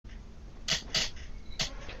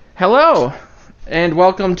Hello, and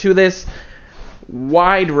welcome to this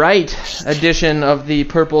wide right edition of the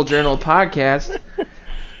Purple Journal podcast.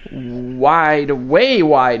 Way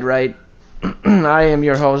wide right. I am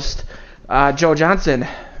your host, Joe Johnson,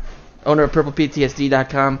 owner of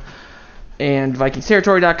purplePTSD.com and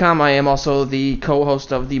VikingsTerritory.com. I am also the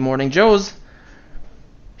co-host of the Morning Joe's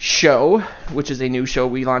show, which is a new show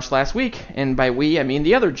we launched last week. And by we, I mean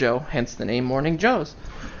the other Joe, hence the name Morning Joe's.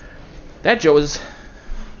 That Joe is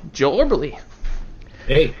Joe Orberly.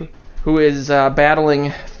 Hey. Who is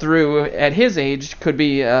battling through, at his age, could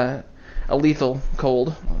be a lethal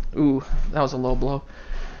cold. Ooh, that was a low blow.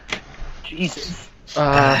 Jesus.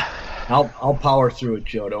 I'll power through it,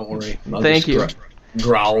 Joe. Don't worry. Thank you.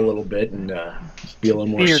 Growl a little bit and be a little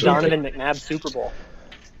more. Be your Donovan McNabb Super Bowl.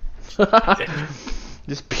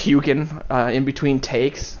 Just puking in between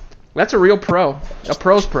takes. That's a real pro. A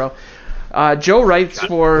pro's pro. Joe writes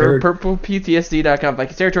for purplePTSD.com,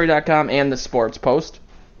 VikingsTerritory.com, and the Sports Post.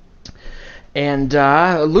 And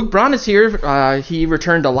Luke Braun is here. He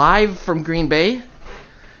returned alive from Green Bay.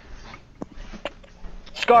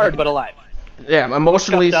 Scarred, but alive. Yeah,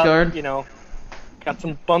 emotionally scarred. Got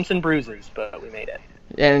some bumps and bruises, but we made it.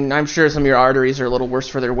 And I'm sure some of your arteries are a little worse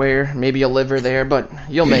for their wear. Maybe a liver there, but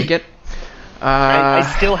you'll make it. I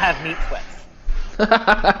still have meat sweats.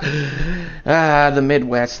 The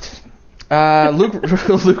Midwest.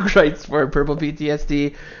 Luke writes for Purple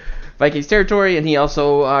PTSD, Vikings Territory, and he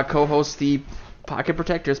also co-hosts the Pocket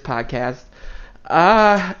Protectors podcast.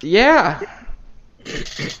 Yeah.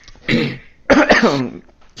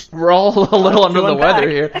 We're all a little under the weather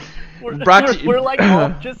here. We're like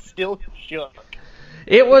all just still shook.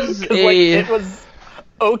 It was it was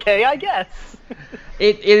okay, I guess.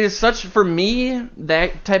 It is such, for me,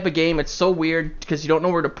 that type of game, it's so weird because you don't know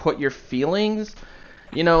where to put your feelings.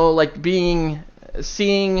 Like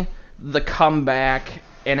seeing the comeback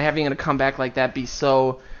and having a comeback like that be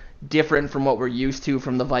so different from what we're used to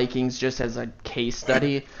from the Vikings just as a case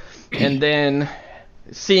study. And then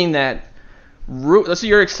seeing that, so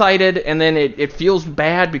you're excited, and then it feels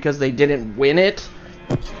bad because they didn't win it.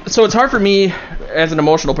 So it's hard for me as an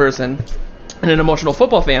emotional person and an emotional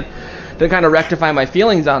football fan to kind of rectify my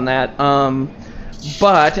feelings on that.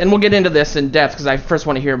 But, and we'll get into this in depth because I first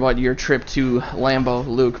want to hear about your trip to Lambeau,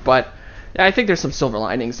 Luke. But I think there's some silver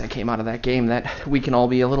linings that came out of that game that we can all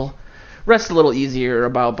be rest a little easier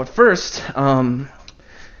about. But first,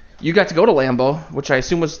 you got to go to Lambeau, which I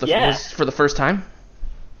assume was for the first time.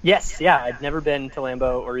 Yes, yeah. I'd never been to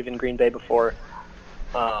Lambeau or even Green Bay before,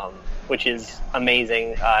 which is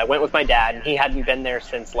amazing. I went with my dad, and he hadn't been there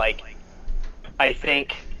since, I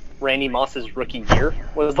think Randy Moss's rookie year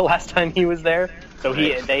was the last time he was there. So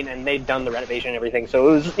they'd done the renovation and everything. So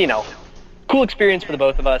it was, cool experience for the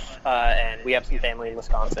both of us. And we have some family in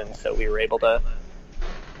Wisconsin, so we were able to,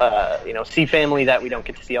 see family that we don't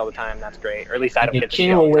get to see all the time. That's great. Or at least I don't get to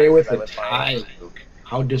see all the time. You came away with a tie, Luke.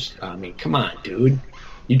 Come on, dude.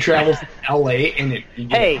 You traveled to L.A. and you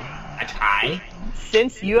get a tie?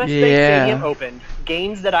 Since US Bank Stadium opened,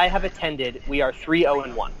 games that I have attended, we are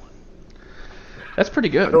 3-0-1. That's pretty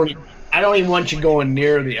good. I don't even want you going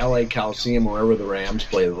near the L.A. Coliseum or wherever the Rams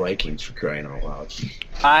play the Vikings, for crying out loud.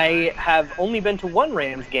 I have only been to one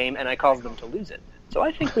Rams game, and I caused them to lose it. So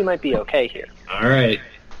I think we might be okay here. All right.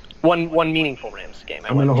 One meaningful Rams game.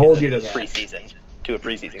 I'm going to hold you to that. To a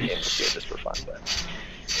preseason game this year just for fun. But,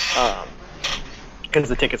 because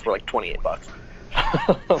the tickets were like $28.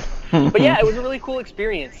 But yeah, it was a really cool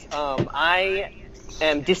experience. I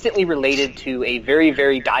am distantly related to a very,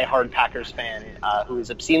 very diehard Packers fan who is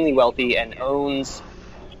obscenely wealthy and owns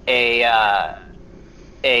a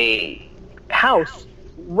house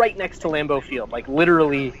right next to Lambeau Field,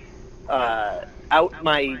 literally out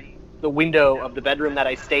the window of the bedroom that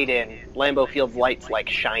I stayed in. Lambeau Field's lights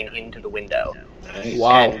shine into the window. Nice.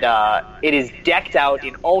 Wow. And it is decked out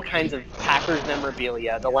in all kinds of Packers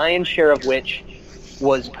memorabilia, the lion's share of which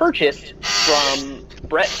was purchased from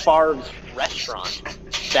Brett Favre's restaurant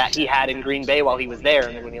that he had in Green Bay while he was there.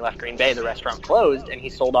 And then when he left Green Bay, the restaurant closed, and he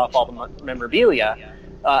sold off all the memorabilia.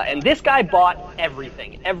 And this guy bought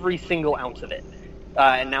everything, every single ounce of it.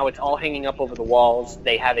 And now it's all hanging up over the walls.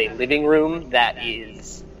 They have a living room that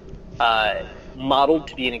is modeled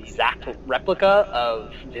to be an exact replica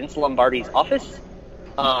of Vince Lombardi's office.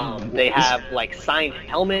 They have signed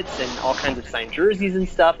helmets and all kinds of signed jerseys and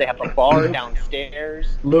stuff. They have a bar downstairs.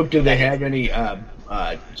 Luke, do they have any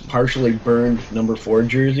partially burned number 4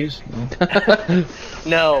 jerseys?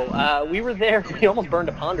 No, we were there. We almost burned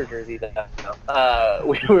a Ponder jersey.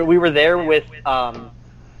 We were there with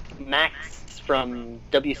Max from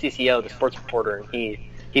WCCO, the sports reporter, and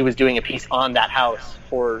he was doing a piece on that house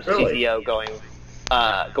for CCO, going,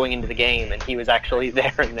 going into the game, and he was actually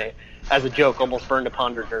there, and they, as a joke, almost burned a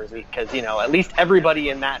Ponder jersey because at least everybody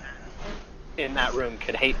in that room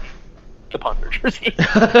could hate the Ponder jersey.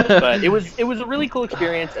 But it was a really cool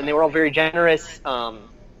experience, and they were all very generous.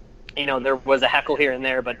 There was a heckle here and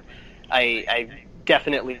there, but I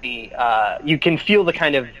definitely you can feel the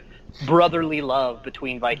kind of brotherly love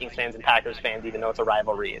between Vikings fans and Packers fans, even though it's a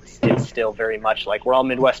rivalry. It's still very much like we're all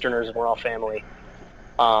Midwesterners and we're all family.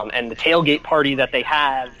 And the tailgate party that they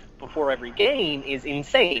have before every game is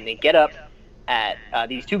insane. They get up at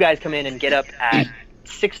these two guys come in and get up at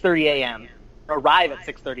 6:30 a.m. arrive at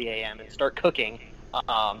 6:30 a.m. and start cooking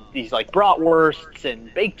these like bratwursts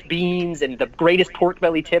and baked beans and the greatest pork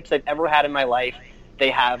belly tips I've ever had in my life.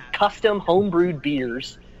 They have custom homebrewed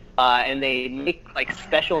beers, and they make like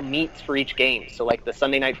special meats for each game. So like the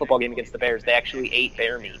Sunday night football game against the Bears, they actually ate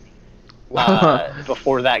bear meat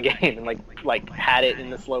before that game and like had it in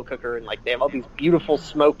the slow cooker, and like they have all these beautiful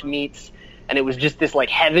smoked meats, and it was just this like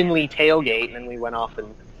heavenly tailgate. And then we went off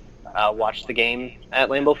and watched the game at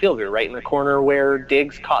Lambeau Field. We were right in the corner where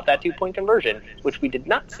Diggs caught that 2-point conversion, which we did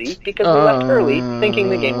not see because we left early thinking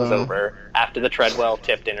the game was over after the Treadwell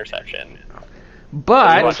tipped interception. But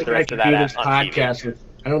I don't think I can do this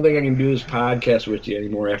podcast with you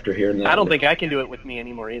anymore after hearing that. I don't think I can do it with me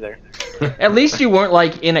anymore either. At least you weren't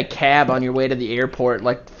like in a cab on your way to the airport,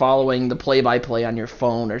 like following the play-by-play on your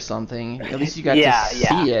phone or something. At least you got to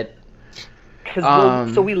see it.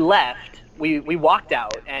 So we left. We walked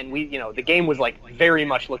out, and the game was like very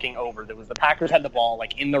much looking over. The Packers had the ball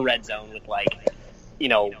like in the red zone with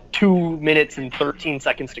 2 minutes and 13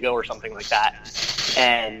 seconds to go or something like that.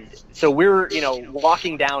 And so we're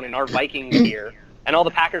walking down in our Vikings gear, and all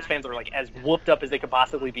the Packers fans are like as whooped up as they could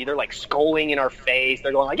possibly be. They're like scolding in our face.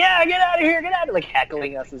 They're going like, "Yeah, get out of here, get out!" Like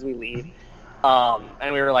heckling us as we leave.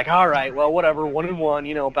 And we were like, "All right, well, whatever.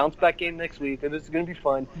 1-1. Bounce back game next week. This is gonna be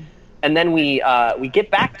fun." And then we get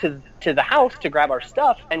back to the house to grab our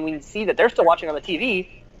stuff, and we see that they're still watching on the TV,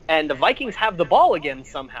 and the Vikings have the ball again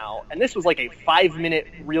somehow. And this was like a 5-minute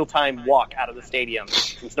real-time walk out of the stadium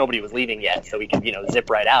since nobody was leaving yet, so we could zip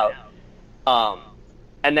right out.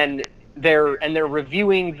 And then they're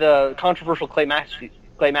reviewing the controversial Clay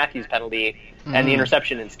Matthews penalty and the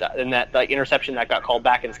interception and stuff, and that interception that got called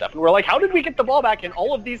back and stuff. And we're like, how did we get the ball back? And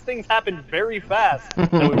all of these things happened very fast.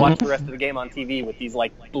 And we watched the rest of the game on TV with these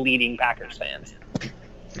like bleeding Packers fans.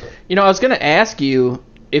 I was gonna ask you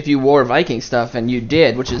if you wore Viking stuff, and you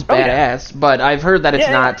did, which is badass. But I've heard that it's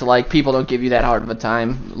not to like people don't give you that hard of a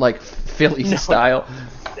time, like Philly style.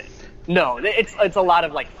 No, it's a lot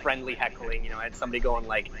of like friendly heckling. I had somebody going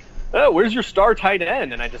like, "Oh, where's your star tight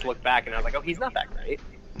end?" And I just looked back and I was like, "Oh, he's not that great."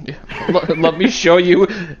 Yeah. Let me show you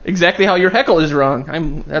exactly how your heckle is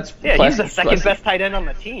wrong. He's the second best tight end on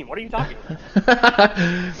the team. What are you talking about?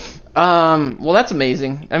 Well, that's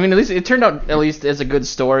amazing. I mean, at least it turned out as a good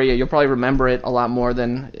story. You'll probably remember it a lot more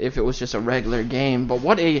than if it was just a regular game.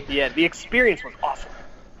 But the experience was awesome.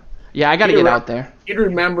 Yeah, I got to get out there. You'd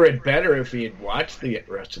remember it better if he had watched the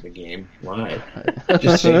rest of the game live.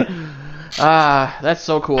 Just saying. That's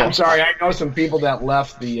so cool. I'm sorry, I know some people that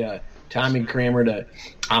left the Tommy Kramer to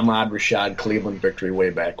Ahmad Rashad Cleveland victory way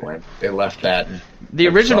back when. They left that. The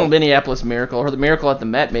original Minneapolis Miracle, or the Miracle at the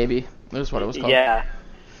Met, maybe. That's what it was called. Yeah.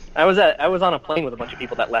 I was on a plane with a bunch of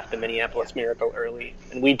people that left the Minneapolis Miracle early,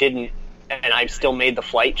 and we didn't, and I still made the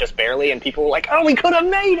flight just barely, and people were like, "Oh, we could have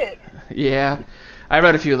made it!" Yeah. I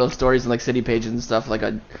read a few of those stories in like city pages and stuff, like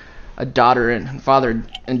a daughter and father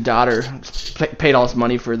and daughter paid all this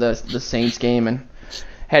money for the Saints game and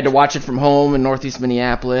had to watch it from home in Northeast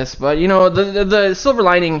Minneapolis. But the silver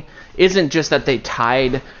lining isn't just that they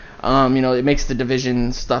tied. It makes the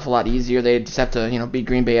division stuff a lot easier. They just have to beat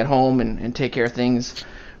Green Bay at home and take care of things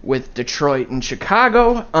with Detroit and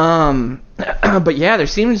Chicago. But yeah, there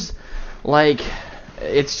seems like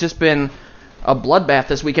it's just been a bloodbath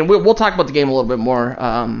this weekend. We'll talk about the game a little bit more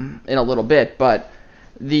in a little bit, but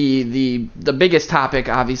the biggest topic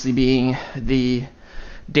obviously being the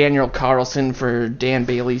Daniel Carlson for Dan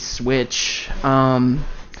Bailey switch. After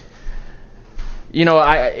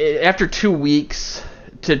 2 weeks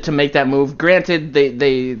to make that move, granted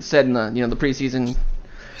they said in the preseason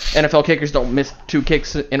NFL kickers don't miss 2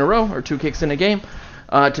 kicks in a row or 2 kicks in a game.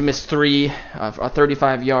 To miss 3, a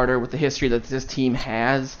 35-yarder with the history that this team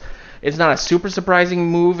has, it's not a super surprising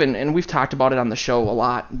move, and we've talked about it on the show a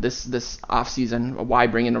lot this offseason, why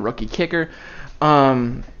bring in a rookie kicker.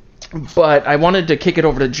 But I wanted to kick it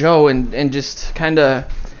over to Joe and just kind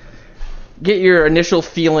of get your initial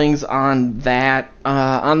feelings on that,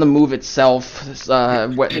 on the move itself,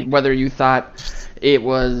 whether you thought it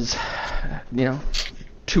was,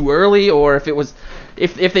 too early, or if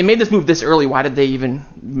if they made this move this early, why did they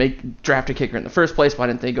even draft a kicker in the first place? Why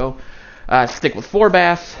didn't they go stick with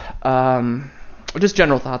Forbath? Just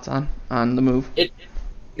general thoughts on the move.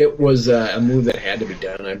 It was a move that had to be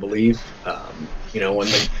done, I believe. When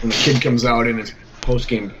the kid comes out in his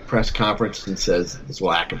post-game press conference and says his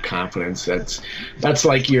lack of confidence, that's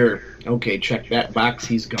like okay, check that box,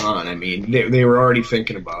 he's gone. I mean, they were already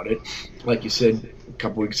thinking about it. Like you said a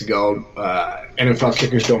couple weeks ago, NFL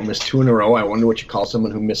kickers don't miss 2 in a row. I wonder what you call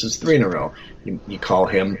someone who misses 3 in a row. You call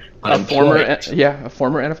him unemployed. A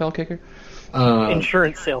former NFL kicker?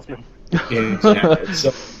 Insurance salesman. Exactly.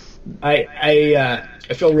 So I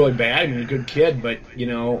feel really bad. I mean, a good kid, but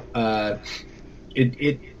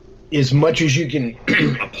it as much as you can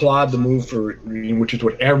applaud the move for, which is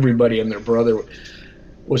what everybody and their brother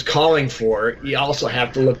was calling for, you also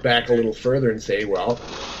have to look back a little further and say, well,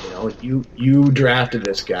 you drafted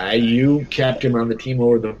this guy, you kept him on the team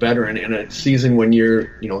over the veteran in a season when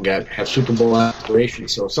have Super Bowl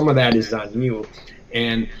aspirations. So some of that is on you.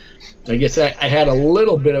 And I guess I had a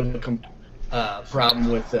little bit of a problem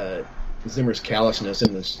with Zimmer's callousness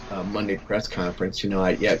in this Monday press conference.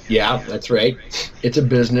 Yeah, that's right. It's a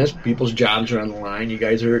business. People's jobs are on the line. You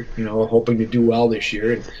guys are, hoping to do well this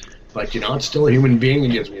year. But, it's still a human being,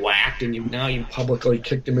 and you just whacked, and you publicly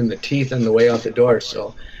kicked him in the teeth on the way out the door.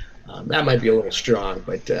 So that might be a little strong.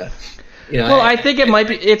 But, Well, I think it might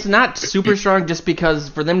be. It's not super strong just because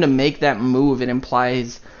for them to make that move, it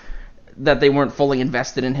implies that they weren't fully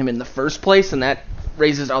invested in him in the first place, and that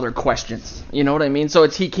raises other questions. You know what I mean? So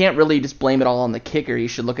he can't really just blame it all on the kicker. He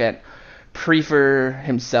should look at Prefer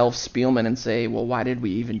himself, Spielman, and say, well, why did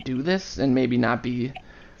we even do this? And maybe not be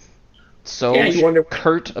so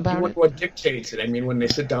curt about it. What dictates it? I mean, when they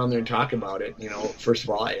sit down there and talk about it, first of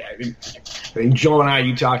all, I mean, Joe and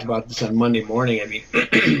you talked about this on Monday morning. I mean,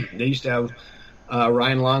 they used to have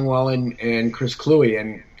Ryan Longwell and Chris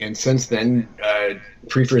Cluey, and since then,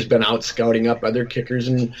 Prefer's been out scouting up other kickers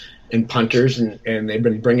and punters, and they've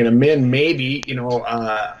been bringing them in, maybe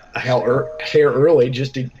a hair early,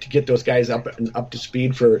 just to get those guys up to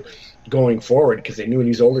speed for going forward, because they knew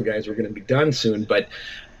these older guys were going to be done soon. But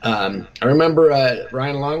I remember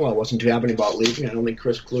Ryan Longwell wasn't too happy about leaving. I don't think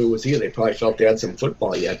Chris Cluey was either. They probably felt they had some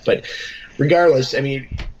football yet. But regardless, I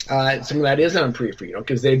mean, some of that is on Prefer,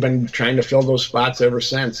 because they've been trying to fill those spots ever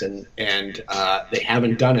since, and they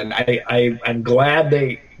haven't done it. I'm glad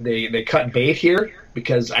they cut bait here,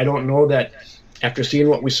 because I don't know that after seeing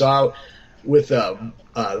what we saw with the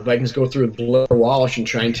Vikings go through Blair Walsh and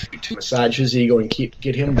trying to massage his ego and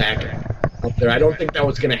get him back up there, I don't think that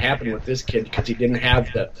was going to happen with this kid, because he didn't have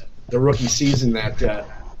the rookie season that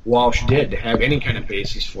Walsh did to have any kind of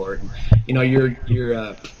basis for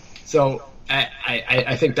it. So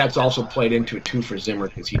I think that's also played into it too for Zimmer,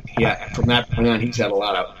 because he from that point on he's had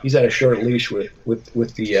a short leash with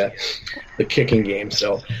the kicking game.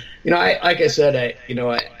 So like I said,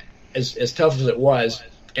 as tough as it was,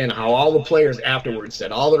 and how all the players afterwards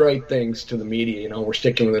said all the right things to the media, we're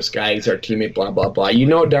sticking with this guy, he's our teammate, blah blah blah.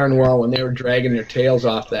 Darn well when they were dragging their tails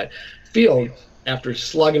off that field after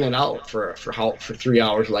slugging it out for 3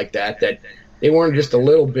 hours like that they weren't just a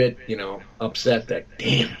little bit, upset that,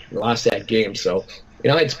 damn, we lost that game. So,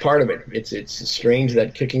 it's part of it. It's strange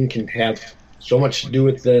that kicking can have so much to do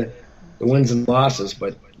with the wins and losses,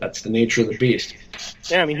 but that's the nature of the beast.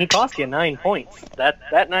 Yeah, I mean, he cost you 9 points.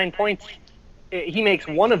 That 9 points, he makes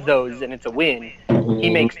one of those and it's a win.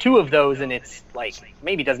 He makes 2 of those and it's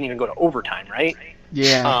maybe doesn't even go to overtime, right?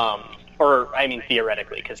 Yeah. Or, I mean,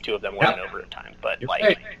 theoretically, because 2 of them went in overtime. But,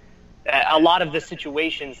 a lot of the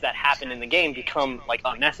situations that happen in the game become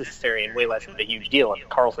unnecessary and way less of a huge deal if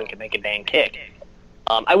Carlson can make a dang kick.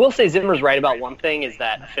 I will say Zimmer's right about one thing, is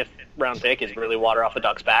that a 5th-round pick is really water off a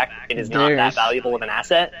duck's back. It is not that valuable of an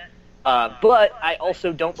asset. But I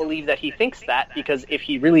also don't believe that he thinks that, because if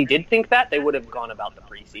he really did think that, they would have gone about the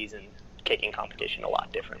preseason kicking competition a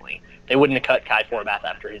lot differently. They wouldn't have cut Kai Forbath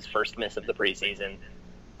after his first miss of the preseason.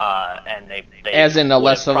 And they as in a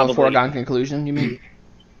less of a foregone conclusion, you mean?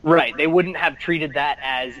 Right. They wouldn't have treated that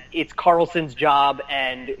as it's Carlson's job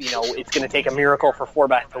and, it's going to take a miracle for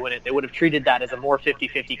Forbath to win it. They would have treated that as a more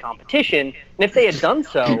 50-50 competition. And if they had done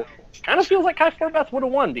so, kind of feels like Kai Forbath would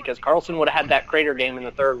have won, because Carlson would have had that crater game in the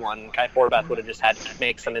third one, and Kai Forbath would have just had to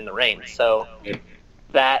make some in the rain. So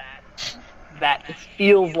that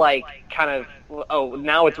feels like kind of,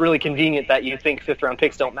 now it's really convenient that you think 5th-round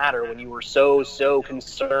picks don't matter when you were so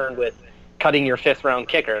concerned with cutting your 5th-round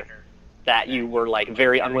kicker that you were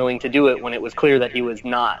very unwilling to do it when it was clear that he was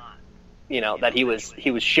not, that he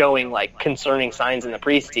was showing concerning signs in the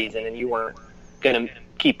preseason, and you weren't going to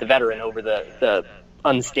keep the veteran over the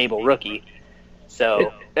unstable rookie.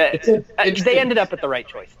 So they ended up at the right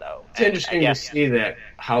choice, though. It's interesting to see that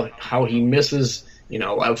how he misses. A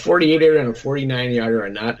 48-yarder and a 49-yarder are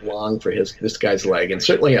not long for this guy's leg, and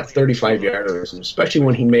certainly a 35-yarder isn't, especially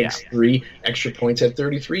when he makes 3 extra points at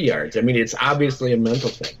 33 yards. I mean, it's obviously a mental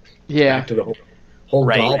thing. Yeah. Back to the whole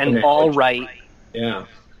right, golf and all right. Yeah.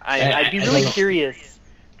 I'd be really curious.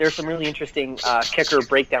 There's some really interesting kicker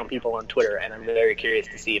breakdown people on Twitter, and I'm very curious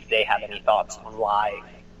to see if they have any thoughts on why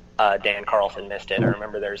Dan Carlson missed it. I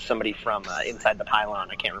remember there's somebody from Inside the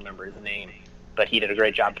Pylon, I can't remember his name, but he did a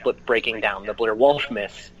great job breaking down the Blair Walsh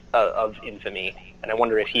miss of infamy, and I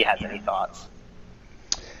wonder if he has any thoughts.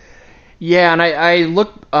 Yeah, and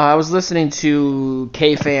I was listening to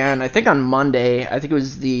K-Fan, I think on Monday, I think it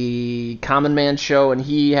was the Common Man show, and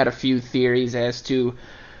he had a few theories as to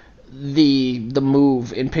the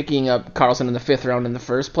move in picking up Carlson in the 5th round in the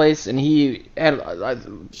first place, and he had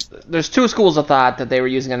there's 2 schools of thought that they were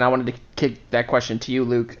using, and I wanted to kick that question to you,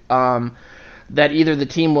 Luke, that either the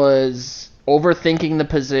team was overthinking the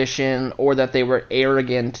position or that they were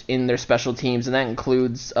arrogant in their special teams, and that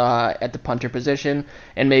includes at the punter position,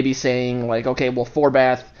 and maybe saying like, okay, well,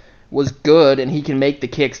 Forbath was good and he can make the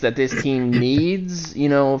kicks that this team needs,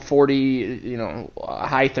 40,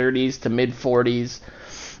 high 30s to mid 40s.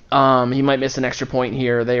 He might miss an extra point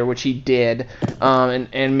here or there, which he did,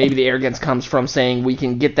 and maybe the arrogance comes from saying we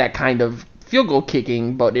can get that kind of field goal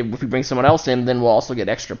kicking, but if we bring someone else in, then we'll also get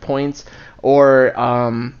extra points,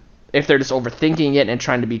 or if they're just overthinking it and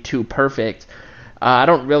trying to be too perfect. I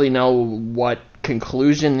don't really know what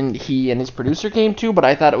conclusion he and his producer came to, but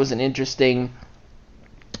I thought it was an interesting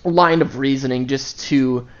line of reasoning just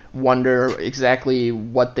to wonder exactly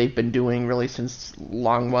what they've been doing really since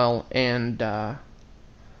Longwell and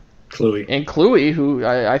Cluey, who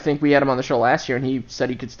I think we had him on the show last year, and he said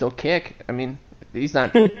he could still kick. I mean, he's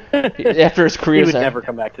not after his career. He would never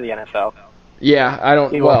come back to the NFL. Yeah, I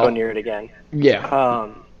don't. He won't go near it again.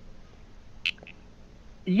 Yeah.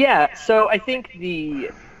 Yeah, so I think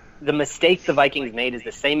the mistake the Vikings made is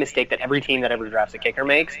the same mistake that every team that ever drafts a kicker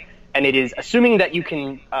makes, and it is assuming that you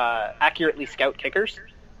can accurately scout kickers.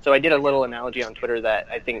 So I did a little analogy on Twitter that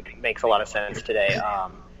I think makes a lot of sense today.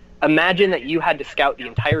 Imagine that you had to scout the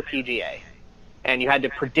entire PGA, and you had to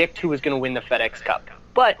predict who was going to win the FedEx Cup.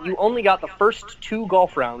 But you only got the first 2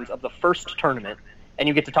 golf rounds of the first tournament, and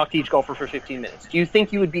you get to talk to each golfer for 15 minutes. Do you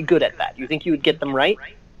think you would be good at that? Do you think you would get them right?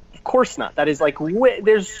 Of course not. That is like,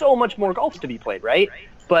 there's so much more golf to be played, right?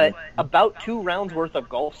 But about 2 rounds worth of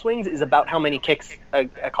golf swings is about how many kicks a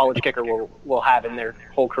college kicker will have in their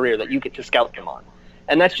whole career that you get to scout them on.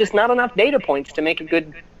 And that's just not enough data points to make a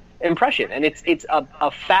good impression. And it's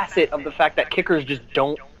a facet of the fact that kickers just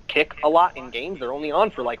don't kick a lot in games. They're only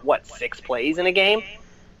on for 6 plays in a game.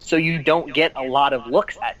 So you don't get a lot of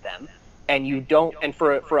looks at them. And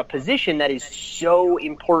for a position that is so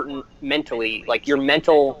important mentally, like your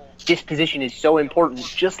mental disposition is so important,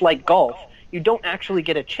 just like golf, you don't actually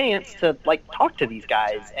get a chance to talk to these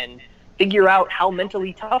guys and figure out how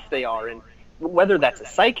mentally tough they are, and whether that's a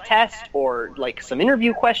psych test or some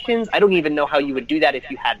interview questions. I don't even know how you would do that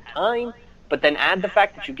if you had time, but then add the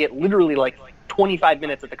fact that you get literally 25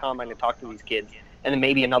 minutes at the combine to talk to these kids, and then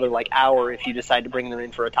maybe another hour if you decide to bring them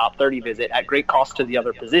in for a top 30 visit at great cost to the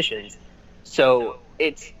other positions. So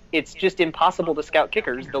it's just impossible to scout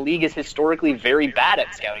kickers. The league is historically very bad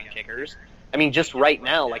at scouting kickers. I mean, just right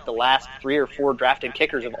now, the last 3 or 4 drafted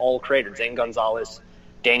kickers have all cratered. Zane Gonzalez,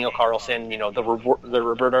 Daniel Carlson, the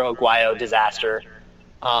Roberto Aguayo disaster.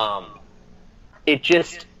 It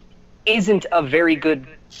just isn't a very good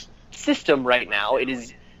system right now. It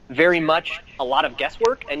is very much a lot of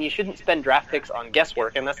guesswork, and you shouldn't spend draft picks on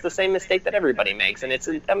guesswork, and that's the same mistake that everybody makes. And it's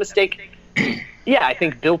a mistake, I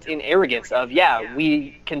think, built in arrogance of,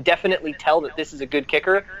 we can definitely tell that this is a good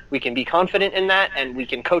kicker, we can be confident in that, and we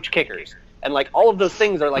can coach kickers. And, all of those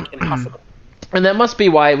things are, impossible. And that must be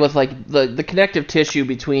why with, the connective tissue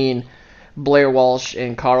between Blair Walsh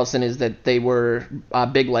and Carlson is that they were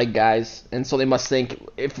big leg guys, and so they must think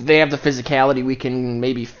if they have the physicality, we can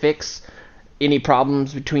maybe fix any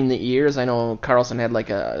problems between the ears. I know Carlson had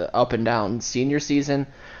a up and down senior season,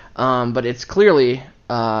 but it's clearly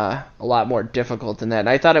a lot more difficult than that. And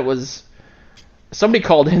I thought it was somebody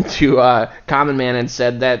called into Common Man and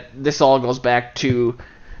said that this all goes back to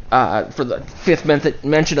for the 5th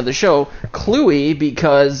mention of the show, Cluey,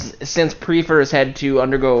 because since Prefer has had to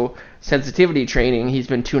undergo sensitivity training, he's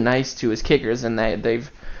been too nice to his kickers, and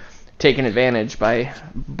they've taken advantage by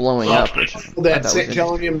blowing up.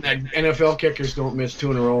 Telling him that NFL kickers don't miss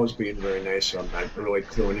 2 in a row is being very nice, so I'm not really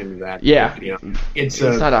cluing into that. Yeah, but, it's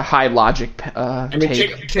not a high logic.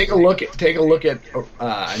 Take a look at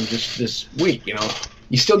just this week.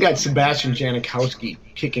 you still got Sebastian Janikowski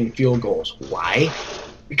kicking field goals. Why?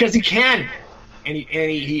 Because he can. And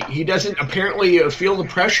he doesn't apparently feel the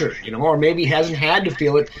pressure, or maybe he hasn't had to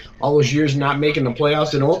feel it all those years not making the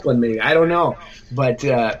playoffs in Oakland. Maybe I don't know, but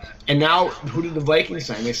and now who did the Vikings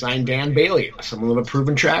sign? They signed Dan Bailey, someone with a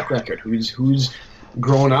proven track record, who's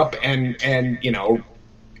grown up and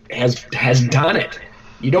has done it.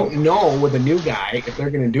 You don't know with a new guy if they're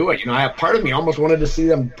going to do it. Part of me almost wanted to see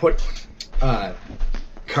them put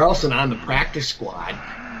Carlson on the practice squad,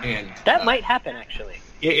 and that might happen actually.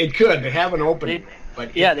 It could. They have an opening.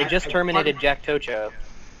 They just terminated Jack Tocho.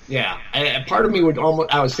 Yeah. Part of me would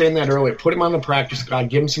almost – I was saying that earlier. Put him on the practice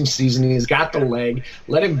squad. Give him some seasoning. He's got the leg.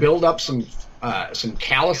 Let him build up some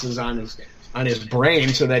calluses on his brain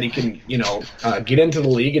so that he can, get into the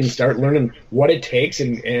league and start learning what it takes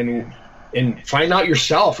and find out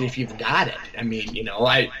yourself if you've got it. I mean,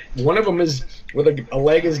 one of them is with a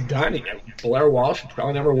leg is done. Blair Walsh will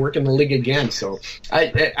probably never work in the league again. So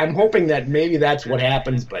I'm hoping that maybe that's what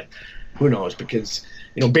happens, but who knows? Because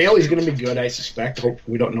Bailey's going to be good, I suspect.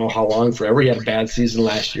 We don't know how long forever. He had a bad season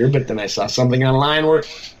last year, but then I saw something online where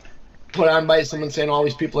put on by someone saying all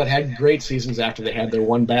these people had great seasons after they had their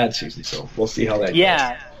one bad season. So we'll see how that goes.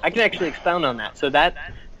 Yeah, I can actually expound on that. So that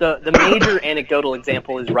the major anecdotal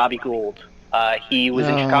example is Robbie Gould. He was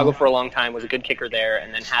in Chicago for a long time, was a good kicker there,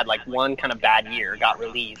 and then had one kind of bad year, got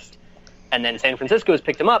released. And then San Francisco has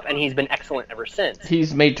picked him up, and he's been excellent ever since.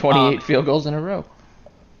 He's made 28 field goals in a row.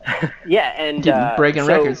 Yeah, and breaking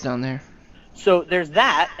records down there. So there's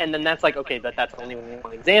that, and then that's okay, but that's only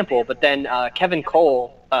one example. But then Kevin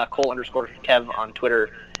Cole, Cole_Kev on Twitter,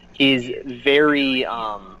 he's very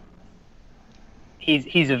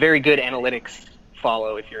he's a very good analytics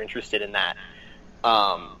follow if you're interested in that.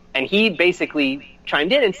 And he basically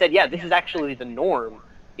chimed in and said, yeah, this is actually the norm.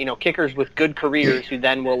 Kickers with good careers who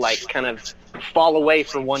then will kind of fall away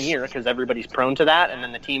for 1 year because everybody's prone to that, and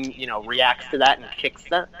then the team, reacts to that and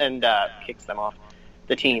kicks them off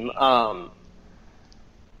the team.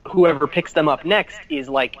 Whoever picks them up next is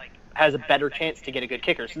has a better chance to get a good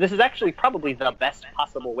kicker. So this is actually probably the best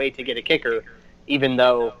possible way to get a kicker, even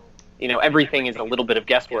though, everything is a little bit of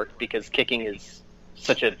guesswork because kicking is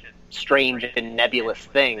such a strange and nebulous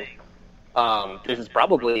thing. This is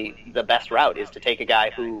probably the best route, is to take a guy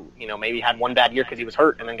who maybe had one bad year because he was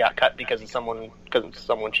hurt and then got cut because someone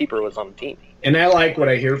cheaper was on the team. And I like what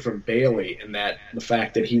I hear from Bailey, and that the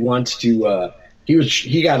fact that he wants to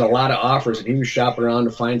he got a lot of offers and he was shopping around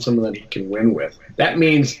to find someone that he can win with. That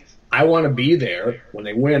means I want to be there when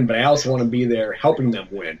they win, but I also want to be there helping them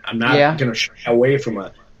win. I'm not going to shy away from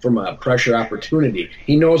a pressure opportunity.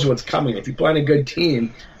 He knows what's coming. If you play on a good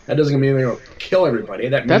team, that doesn't mean they're going to kill everybody.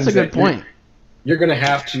 That means that's a good point. You're going to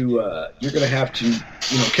have to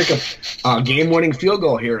kick a game-winning field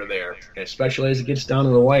goal here or there, especially as it gets down to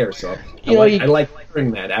the wire. So I like hearing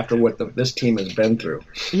that after what this team has been through.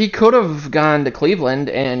 He could have gone to Cleveland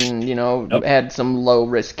and had some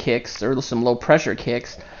low-risk kicks or some low-pressure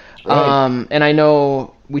kicks. Right. And I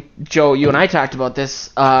know Joe, you and I talked about this.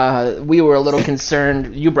 We were a little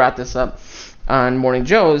concerned. You brought this up on Morning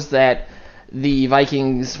Joe's that the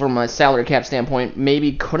Vikings, from a salary cap standpoint,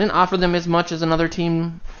 maybe couldn't offer them as much as another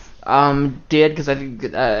team did, because I think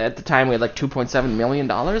at the time we had $2.7 million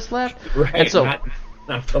left. Right. And so,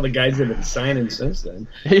 not for the guys that have been signing since then.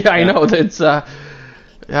 Yeah, I know. It's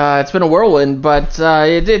been a whirlwind, but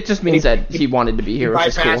it just means that he wanted to be here, which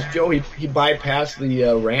is cool. Joe, he bypassed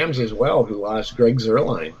the Rams as well, who lost Greg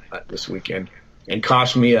Zuerlein this weekend, and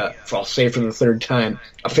cost me, I'll say for the third time,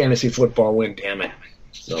 a fantasy football win, damn it.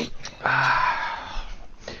 So.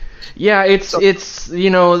 Yeah, it's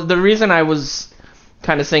the reason I was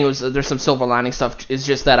kind of saying there's some silver lining stuff is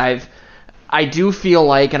just that I do feel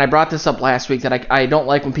like, and I brought this up last week, that I don't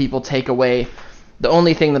like when people take away the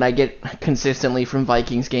only thing that I get consistently from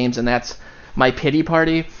Vikings games, and that's my pity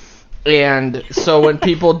party. And so when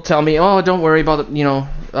people tell me, oh, don't worry about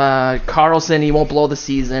Carlson, he won't blow the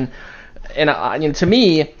season, and to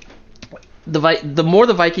me, the more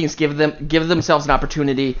the Vikings give themselves an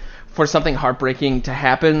opportunity for something heartbreaking to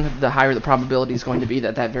happen, the higher the probability is going to be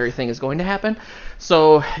that very thing is going to happen.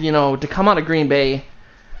 So, to come out of Green Bay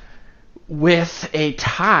with a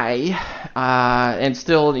tie and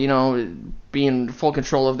still, be in full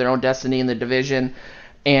control of their own destiny in the division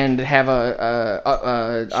and have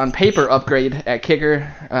a on paper upgrade at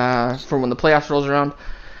kicker for when the playoffs rolls around,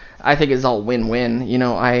 I think is all win-win.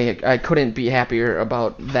 I couldn't be happier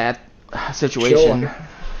about that situation. Sure.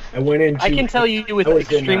 I can tell you with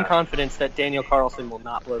extreme confidence that Daniel Carlson will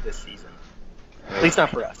not blow this season. At least not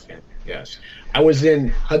for us. Yes. I was in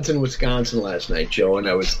Hudson, Wisconsin last night, Joe, and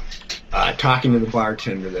I was talking to the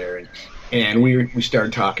bartender there, and and we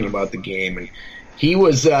started talking about the game, and he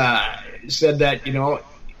was said that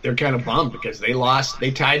they're kind of bummed because they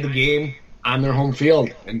tied the game on their home field,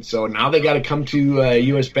 and so now they got to come to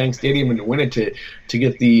U.S. Bank Stadium and to win it to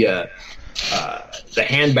get the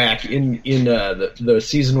hand back in the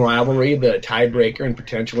season rivalry, the tiebreaker, and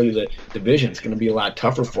potentially the division. It's going to be a lot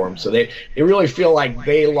tougher for them. So they really feel like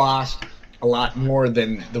they lost a lot more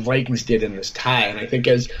than the Vikings did in this tie. And I think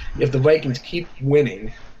if the Vikings keep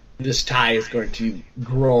winning, this tie is going to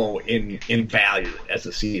grow in value as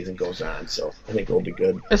the season goes on. So I think it'll be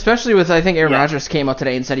good. Especially with, I think Aaron Rodgers came out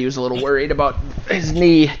today and said he was a little worried about his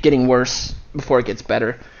knee getting worse before it gets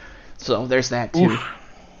better. So there's that too. Oof.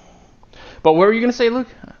 But what were you going to say, Luke?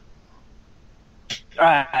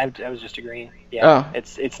 I was just agreeing. Yeah,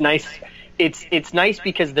 it's nice. It's nice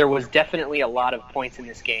because there was definitely a lot of points in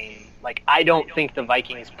this game. Like, I don't think the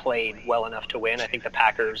Vikings played well enough to win. I think the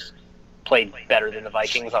Packers played better than the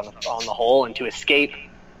Vikings on the whole, and to escape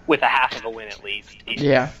with a half of a win at least.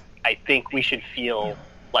 I think we should feel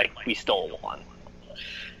like we stole one.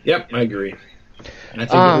 Yep, I agree. And I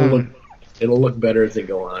think it'll look better as they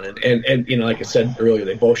go on. And like I said earlier,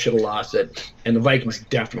 they both should have lost it, and the Vikings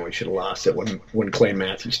definitely should have lost it when Clay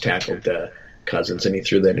Matthews tackled Cousins and he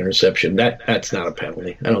threw that interception. That's not a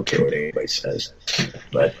penalty. I don't care what anybody says.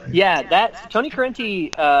 But Tony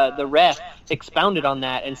Correnti, the ref, expounded on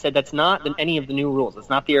that and said that's not any of the new rules. It's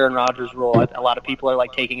not the Aaron Rodgers rule. A lot of people are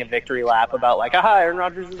taking a victory lap about Aaron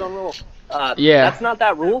Rodgers is on rule. That's not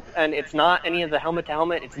that rule, and it's not any of the helmet to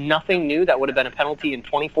helmet. It's nothing new that would have been a penalty in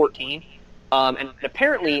 2014. And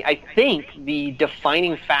apparently, I think the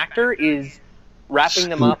defining factor is wrapping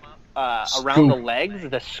them up around the legs,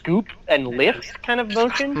 the scoop and lift kind of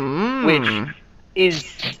motion, which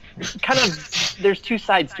is kind of, there's two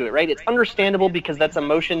sides to it, right? It's understandable because that's a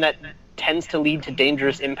motion that tends to lead to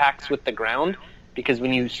dangerous impacts with the ground, because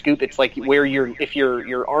when you scoop, it's like where if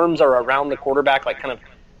your arms are around the quarterback, kind of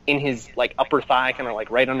in his upper thigh, kind of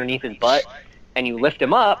right underneath his butt, and you lift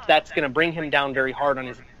him up, that's going to bring him down very hard on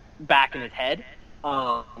his back and his head.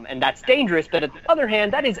 And that's dangerous, but at the other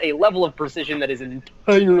hand, that is a level of precision that is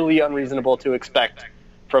entirely unreasonable to expect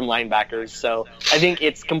from linebackers. So I think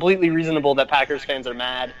it's completely reasonable that Packers fans are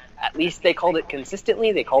mad. At least they called it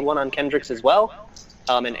consistently. They called one on Kendricks as well.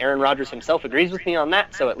 And Aaron Rodgers himself agrees with me on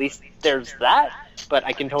that, so at least there's that. But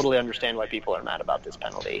I can totally understand why people are mad about this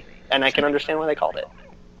penalty, and I can understand why they called it.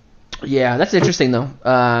 Yeah, that's interesting, though.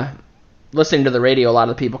 Listening to the radio, a lot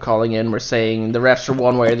of the people calling in were saying the refs were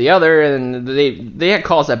one way or the other, and they had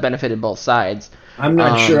calls that benefited both sides. I'm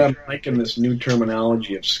not sure I'm liking this new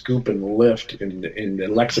terminology of scoop and lift in the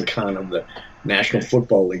lexicon of the National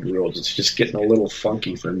Football League rules. It's just getting a little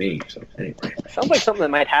funky for me. So anyway, sounds like something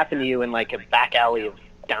that might happen to you in a back alley of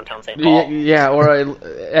downtown St. Paul. Yeah, or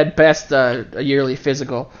at best a yearly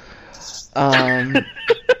physical. But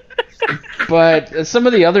some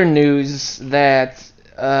of the other news that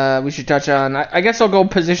we should touch on. I guess I'll go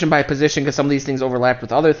position by position because some of these things overlap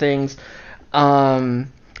with other things.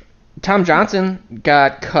 Tom Johnson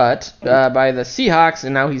got cut by the Seahawks,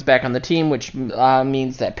 and now he's back on the team, which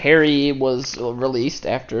means that Perry was released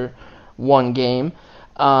after one game.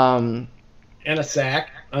 And a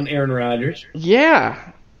sack on Aaron Rodgers.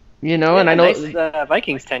 Yeah. And I know... Nice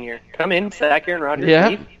Vikings tenure. Come in, sack Aaron Rodgers,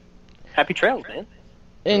 leave. Happy trails, man.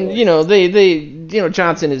 And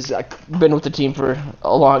Johnson has been with the team for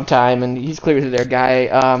a long time, and he's clearly their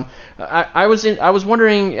guy. I was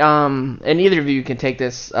wondering, and either of you can take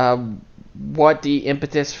this, what the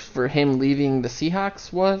impetus for him leaving the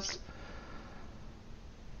Seahawks was.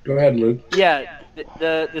 Go ahead, Luke. Yeah,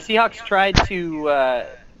 the Seahawks tried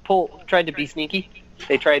to be sneaky.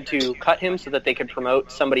 They tried to cut him so that they could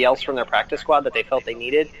promote somebody else from their practice squad that they felt they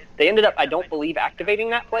needed. They ended up, I don't believe,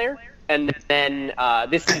 activating that player. And then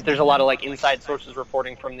there's a lot of inside sources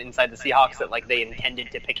reporting from inside the Seahawks that they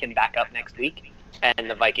intended to pick him back up next week, and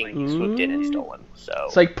the Vikings swooped in and stole him. So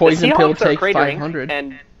it's like poison pill take 500.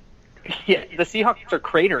 And the Seahawks are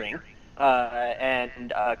cratering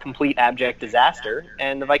and complete abject disaster,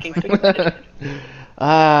 and the Vikings took it.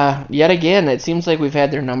 Yet again, it seems like we've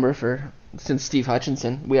had their number since Steve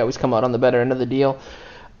Hutchinson. We always come out on the better end of the deal.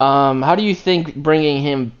 How do you think bringing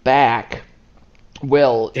him back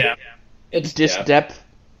will? Yeah. It's just depth,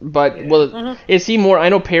 but is he more? I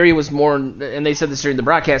know Perry was more, and they said this during the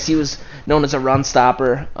broadcast. He was known as a run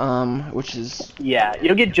stopper, which is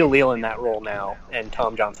you'll get Jaleel in that role now, and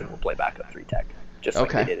Tom Johnson will play backup 3-tech, just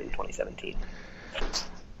like they did in 2017.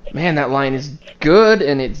 Man, that line is good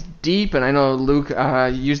and it's deep, and I know Luke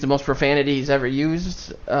used the most profanity he's ever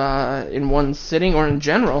used in one sitting or in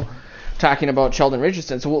general, talking about Sheldon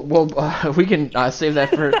Richardson. So we can save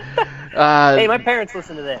that for. Hey, my parents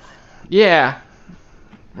listen to this. Yeah.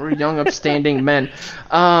 We're young, upstanding men.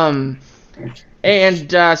 So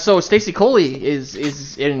Stacey Coley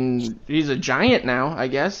he's a giant now, I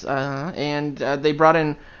guess. And they brought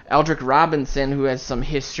in Aldrick Robinson, who has some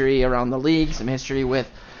history around the league, some history with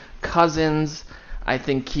Cousins. I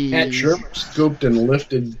think he. Pat Shermer scooped and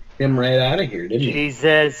lifted him right out of here, didn't he?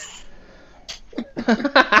 Jesus.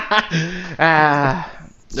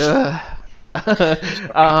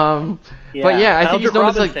 But yeah, I think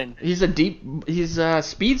Aldrick he's a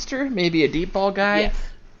speedster, maybe a deep ball guy. Yes.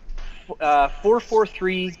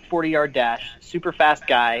 4.43 40-yard dash, super fast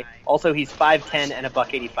guy. Also, he's 5'10" and a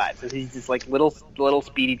 $185. So he's this like little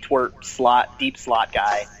speedy twerp deep slot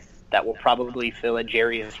guy that will probably fill a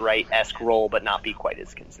Jarius Wright-esque role, but not be quite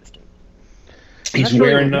as consistent. He's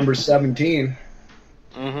wearing number 17.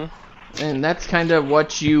 Mm-hmm. And that's kind of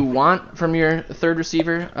what you want from your third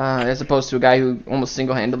receiver, as opposed to a guy who almost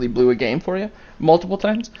single-handedly blew a game for you multiple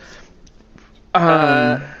times.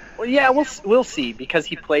 Well, yeah, we'll see, because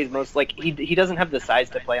he plays he doesn't have the size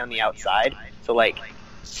to play on the outside. So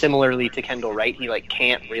similarly to Kendall Wright, he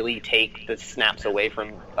can't really take the snaps away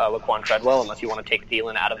from Laquan Treadwell unless you want to take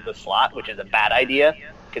Thielen out of the slot, which is a bad idea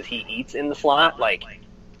because he eats in the slot.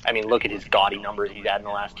 Look at his gaudy numbers he's had in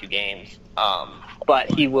the last 2 games.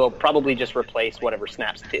 But he will probably just replace whatever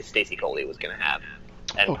snaps Stacey Coley was going to have,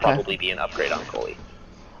 and probably be an upgrade on Coley.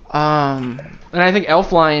 And I think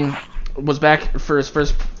Elfline was back for his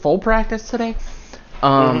first full practice today.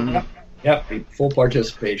 Yep, full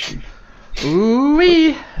participation.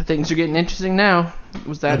 Ooh-wee. Things are getting interesting now.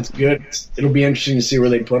 That's good. It'll be interesting to see where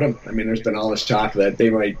they put him. There's been all this talk that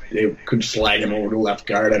they could slide him over to left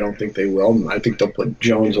guard. I don't think they will. I think they'll put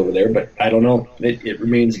Jones over there, but I don't know. It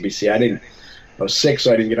remains to be seen. I was sick,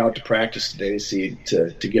 so I didn't get out to practice today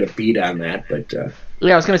to get a beat on that. But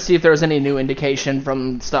yeah, I was going to see if there was any new indication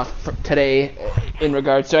from stuff today in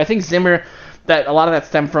regards to. I think Zimmer, that a lot of that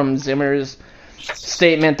stemmed from Zimmer's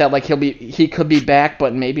statement that he could be back,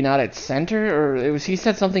 but maybe not at center, or he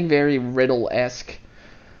said something very Riddle-esque.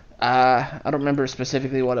 I don't remember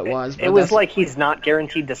specifically what it was. But it was like he's not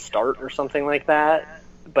guaranteed to start or something like that,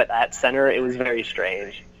 but at center it was very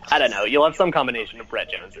strange. I don't know. You'll have some combination of Brett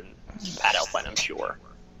Jones and Pat Elflein, I'm sure.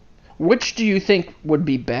 Which do you think would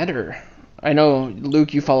be better? I know,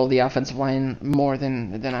 Luke, you follow the offensive line more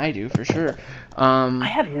than I do, for sure. I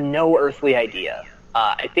have no earthly idea.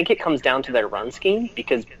 I think it comes down to their run scheme,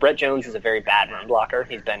 because Brett Jones is a very bad run blocker.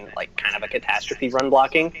 He's been kind of a catastrophe run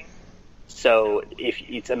blocking. So if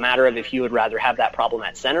it's a matter of if you would rather have that problem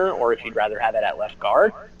at center or if you'd rather have it at left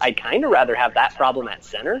guard, I'd kind of rather have that problem at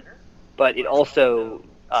center. But it also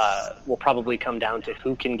will probably come down to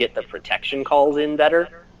who can get the protection calls in better,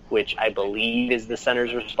 which I believe is the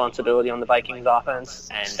center's responsibility on the Vikings offense,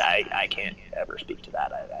 and I can't ever speak to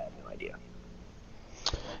that. I have no idea.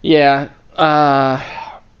 Yeah.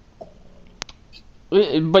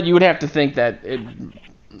 But you would have to think that it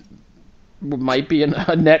might be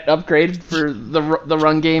a net upgrade for the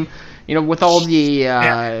run game, with all the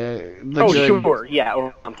sure, yeah,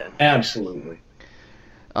 over Compton. Absolutely.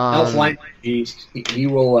 Elfline, he's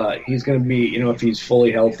going to be, if he's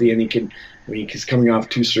fully healthy, and he's coming off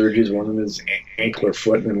 2 surgeries, one on his ankle or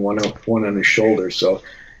foot, and then one on his shoulder. So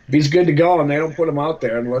if he's good to go, and they don't put him out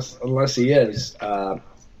there unless he is.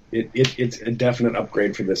 It's a definite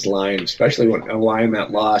upgrade for this line, especially when a line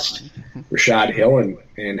that lost Rashad Hill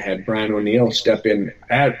and had Brian O'Neill step in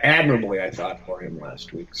admirably, I thought, for him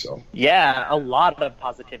last week. So yeah, a lot of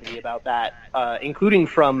positivity about that, including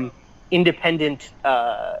from independent,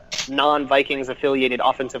 non-Vikings affiliated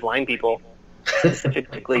offensive line people,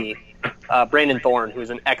 specifically Brandon Thorne, who's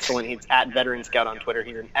he's at Veteran Scout on Twitter.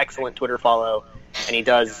 He's an excellent Twitter follow, and he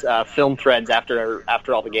does film threads after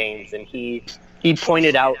all the games, and he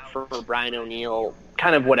pointed out for Brian O'Neill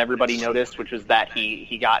kind of what everybody noticed, which was that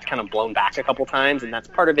he got kind of blown back a couple times, and that's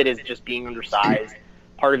part of it is just being undersized.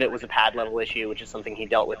 Part of it was a pad level issue, which is something he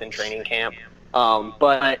dealt with in training camp.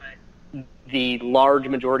 But the large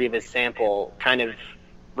majority of his sample kind of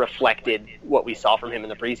reflected what we saw from him in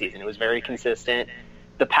the preseason. It was very consistent.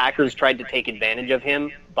 The Packers tried to take advantage of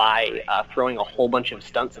him by throwing a whole bunch of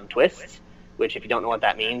stunts and twists, which, if you don't know what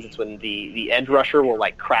that means, it's when the edge rusher will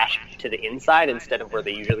crash to the inside instead of where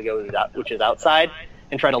they usually go, which is outside,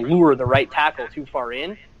 and try to lure the right tackle too far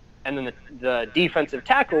in. And then the defensive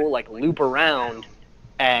tackle will loop around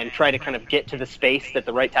and try to kind of get to the space that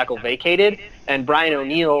the right tackle vacated. And Brian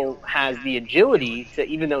O'Neill has the agility to,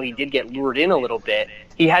 even though he did get lured in a little bit,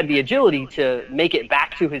 he had the agility to make it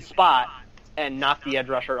back to his spot and knock the edge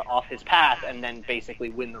rusher off his path and then basically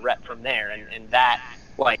win the rep from there. And that,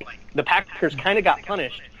 the Packers kind of got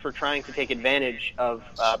punished for trying to take advantage of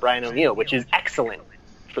Brian O'Neill, which is excellent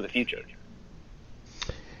for the future.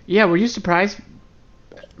 Yeah, were you surprised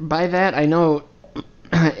by that? I know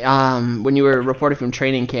when you were reporting from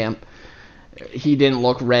training camp, he didn't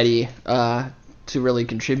look ready to really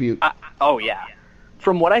contribute. Oh, yeah.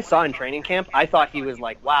 From what I saw in training camp, I thought he was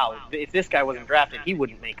like, wow, if this guy wasn't drafted, he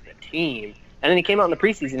wouldn't make the team. And then he came out in the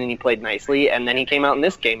preseason and he played nicely, and then he came out in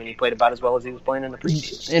this game and he played about as well as he was playing in the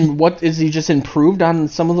preseason. And what, is he just improved on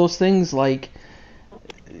some of those things, like,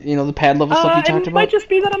 you know, the pad level stuff you talked about? It might just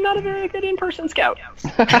be that I'm not a very good in-person scout.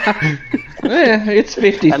 It's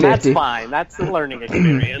 50-50. And that's fine. That's a learning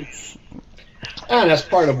experience. And that's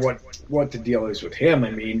part of what the deal is with him.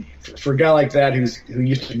 I mean, for a guy like that who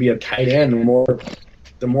used to be a tight end,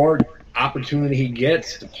 the more opportunity he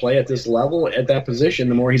gets to play at this level, at that position,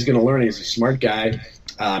 the more he's going to learn. He's a smart guy.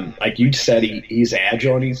 Like you said, he's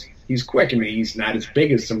agile and he's quick. I mean, he's not as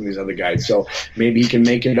big as some of these other guys, so maybe he can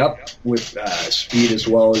make it up with speed as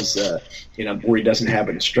well as where he doesn't have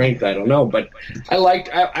it in strength. I don't know, but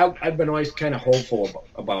I've been always kind of hopeful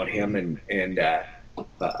about him and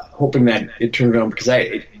hoping that it turns around, because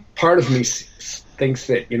part of me thinks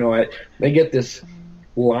that they get this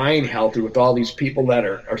line healthy with all these people that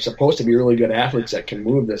are supposed to be really good athletes that can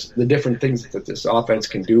move the different things that this offense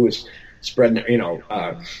can do is spreading,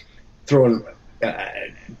 throwing,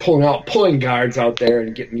 pulling guards out there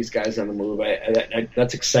and getting these guys on the move.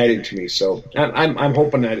 That's exciting to me. So I'm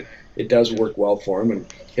hoping that it does work well for him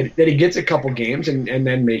and that he gets a couple games and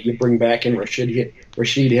then you bring back in Rashid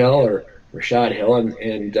Hill or Rashad Hill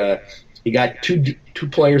and you got two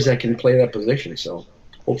players that can play that position. So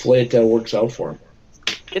hopefully it works out for him.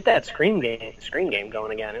 Get that screen game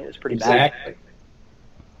going again. It was pretty bad.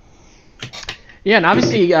 Yeah, and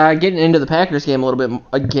obviously getting into the Packers game a little bit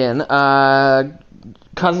again,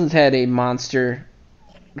 Cousins had a monster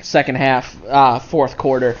second half, fourth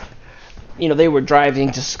quarter. They were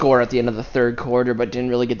driving to score at the end of the third quarter, but didn't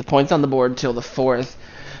really get the points on the board until the fourth.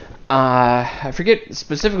 I forget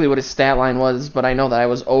specifically what his stat line was, but I know that I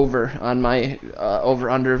was over on my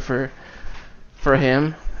over-under for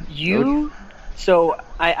him. So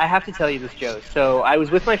I have to tell you this, Joe. So I was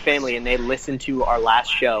with my family, and they listened to our last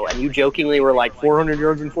show, and you jokingly were like 400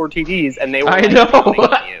 yards and 4 TDs, and they were I know.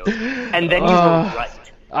 You. And then you were right.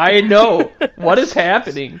 I know. What is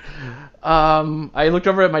happening? I looked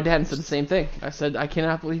over at my dad and said the same thing. I said, I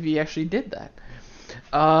cannot believe he actually did that.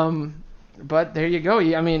 But there you go.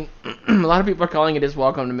 I mean, a lot of people are calling it his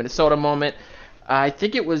welcome to Minnesota moment. I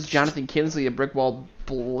think it was Jonathan Kinsley of Brickwall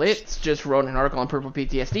Blitz just wrote an article on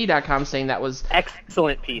purplePTSD.com saying that was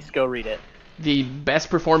excellent piece. Go read it. The best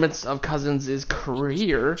performance of Cousins'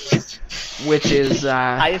 career, which is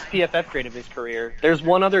highest PFF grade of his career. There's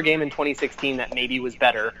one other game in 2016 that maybe was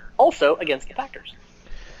better, also against the Packers.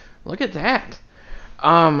 Look at that.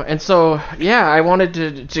 And so, yeah, I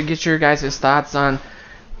wanted to get your guys' thoughts on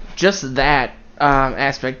just that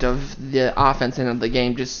aspect of the offense and of the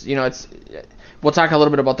game. Just, we'll talk a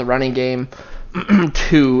little bit about the running game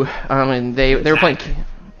too. And they were playing.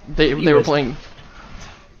 They were playing.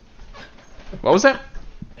 What was that?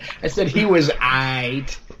 I said he was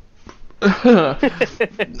aight.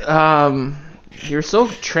 You're so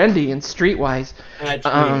trendy and streetwise.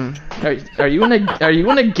 Are you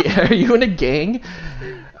in a gang?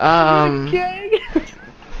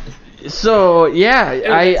 So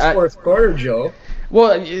yeah, fourth quarter, Joe.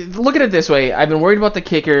 Well, look at it this way. I've been worried about the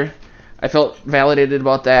kicker. I felt validated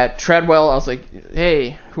about that. Treadwell, I was like,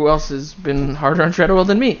 hey, who else has been harder on Treadwell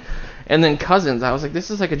than me? And then Cousins, I was like,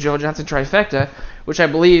 this is like a Joe Johnson trifecta, which I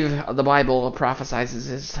believe the Bible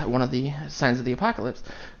prophesizes is one of the signs of the apocalypse.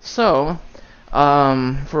 So,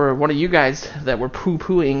 for one of you guys that were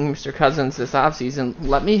poo-pooing Mr. Cousins this offseason,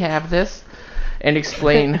 let me have this and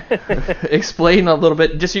explain a little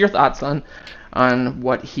bit, just your thoughts on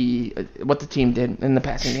what the team did in the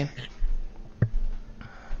passing game.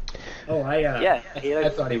 Oh, I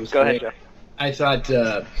thought he was Go great. ahead, Joe. I thought,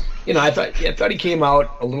 I thought he came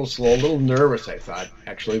out a little slow, a little nervous. I thought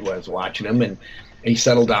actually when I was watching him, and he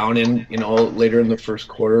settled down in, later in the first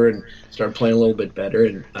quarter and started playing a little bit better.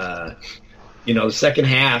 And the second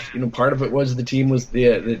half, part of it was the team was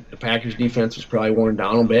the Packers defense was probably worn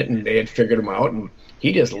down a bit, and they had figured him out, and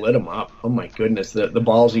he just lit him up. Oh my goodness, the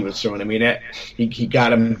balls he was throwing. I mean, he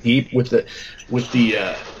got him deep with the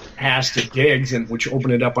pass to Diggs, and which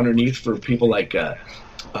opened it up underneath for people like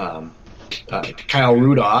Kyle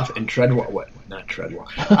Rudolph and Treadwell. Not Treadwell.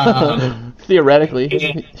 Theoretically,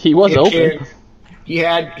 he was open. He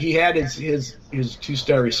had his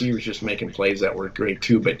two-star receivers just making plays that were great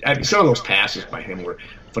too. But some of those passes by him were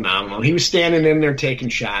phenomenal. He was standing in there taking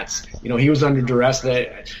shots. He was under duress.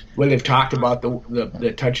 When they've talked about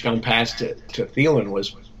the touchdown pass to Thielen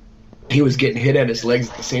was he was getting hit at his legs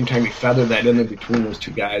at the same time he feathered that in there between those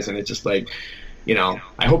two guys, and it's just like, I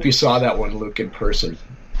hope you saw that one, Luke, in person.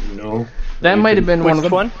 That might have been one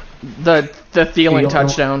of one? the Thielen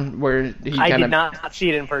touchdown where he I kind did of. not see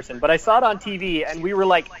it in person, but I saw it on TV, and we were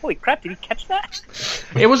like, "Holy crap! Did he catch that?"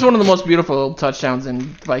 It was one of the most beautiful touchdowns in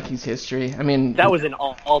Vikings history. I mean, That was an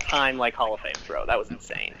all-time Hall of Fame throw. That was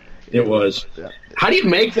insane. It was. How do you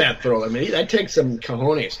make that throw? I mean, that takes some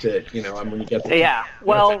cojones to, when you get the... Yeah,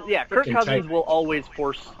 well, yeah, Kirk freaking Cousins tight. will always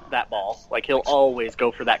force that ball. Like, he'll always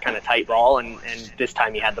go for that kind of tight ball, and this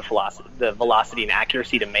time he had the velocity and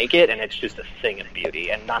accuracy to make it, and it's just a thing of beauty,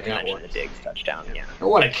 and not to mention the Diggs touchdown. Yeah. Oh,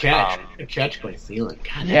 what a catch. A catch by Thielen.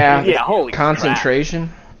 God, yeah, holy concentration.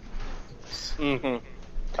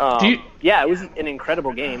 Mm-hmm. Yeah, it was an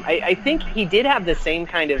incredible game. I think he did have the same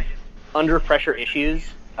kind of under pressure issues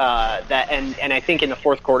and I think in the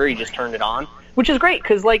fourth quarter he just turned it on, which is great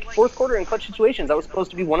because fourth quarter in clutch situations, that was supposed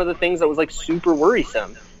to be one of the things that was super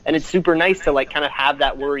worrisome, and it's super nice to kind of have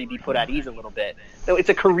that worry be put at ease a little bit. So it's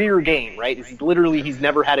a career game, right? He's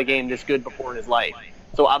never had a game this good before in his life,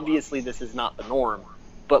 so obviously this is not the norm.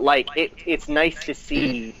 But it's nice to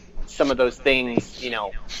see some of those things,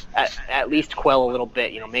 at least quell a little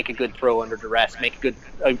bit. Make a good throw under duress, make a good,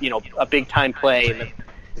 a big time play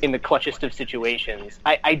in the clutchest of situations.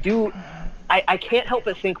 I can't help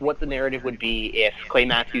but think what the narrative would be if Clay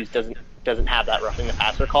Matthews doesn't have that roughing the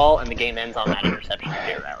passer call and the game ends on that interception of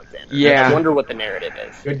Jared Alexander. Yeah. I wonder what the narrative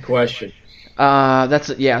is. Good question. That's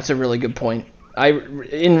a really good point.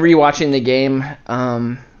 In rewatching the game,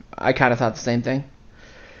 I kind of thought the same thing.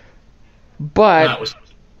 But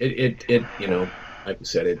it like you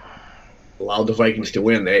said, it allowed the Vikings to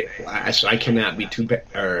win. I cannot be too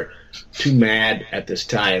mad at this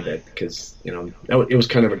tie because it was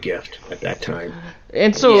kind of a gift at that time.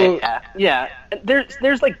 And so yeah. There's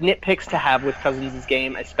nitpicks to have with Cousins'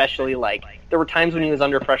 game, especially there were times when he was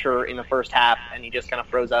under pressure in the first half and he just kind of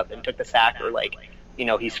froze up and took the sack, or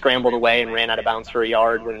he scrambled away and ran out of bounds for a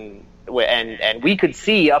yard and we could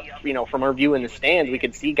see up from our view in the stands, we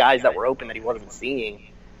could see guys that were open that he wasn't seeing.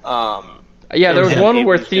 Yeah, there was one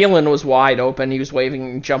where Thielen was wide open. He was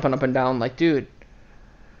waving, jumping up and down, dude.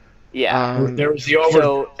 Yeah. There was the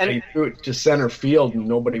over, and he threw it to center field, and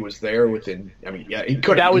nobody was there within. I mean, yeah, he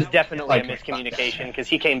could. That was definitely a miscommunication because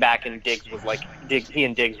he came back and Diggs was he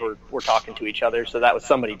and Diggs were talking to each other, so that was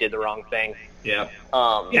somebody did the wrong thing. Yeah.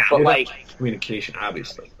 But communication,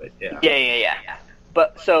 obviously, but yeah. Yeah.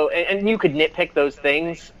 But and you could nitpick those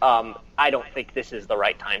things. I don't think this is the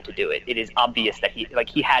right time to do it. It is obvious that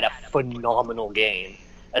he had a phenomenal game,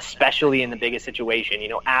 especially in the biggest situation.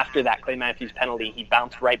 After that Clay Matthews penalty, he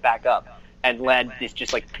bounced right back up and led this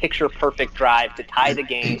just picture perfect drive to tie the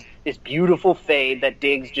game. This beautiful fade that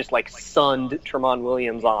Diggs just sunned Tramon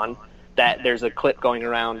Williams on. That there's a clip going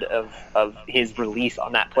around of his release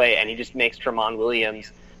on that play, and he just makes Tramon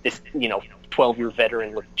Williams, this 12-year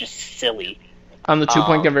veteran, look just silly. On the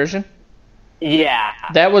 2-point conversion? Yeah.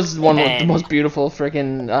 That was one of the most beautiful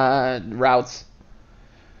freaking routes.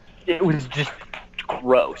 It was just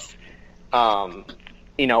gross. And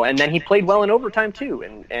then he played well in overtime too.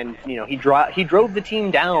 And he drove the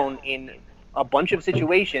team down in a bunch of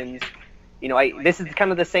situations. This is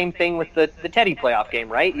kind of the same thing with the Teddy playoff game,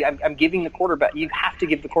 right? I'm giving the quarterback, you have to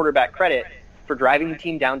give the quarterback credit for driving the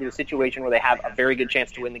team down to a situation where they have a very good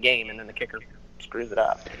chance to win the game, and then the kicker screws it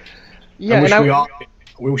up. Yeah,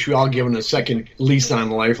 we wish we all given a second lease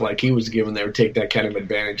on life like he was given there, take that kind of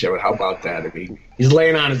advantage of it. How about that? I mean, he's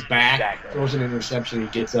laying on his back, throws an interception, he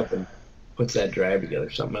gets up and puts that drive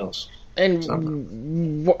together, something else.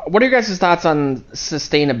 And what are your guys' thoughts on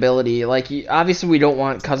sustainability? Obviously we don't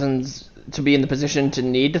want Cousins to be in the position to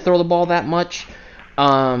need to throw the ball that much.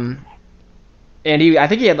 And I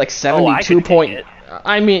think he had 72 point.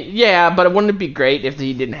 I mean, yeah, but wouldn't it be great if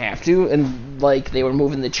he didn't have to and they were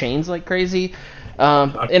moving the chains like crazy?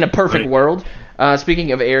 In a perfect world.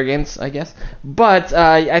 Speaking of arrogance, I guess. But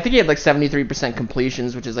I think he had 73%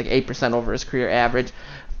 completions, which is 8% over his career average.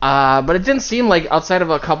 But it didn't seem like outside of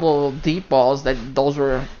a couple deep balls that those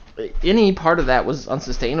were any part of that was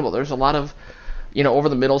unsustainable. There's a lot of over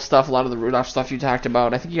the middle stuff, a lot of the Rudolph stuff you talked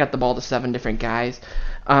about. I think he got the ball to 7 different guys.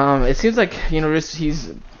 It seems like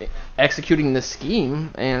he's executing this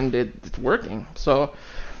scheme and it's working. So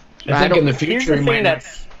I think in the future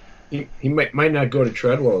he might not go to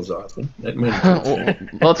Treadwell as often. That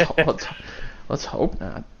might let's hope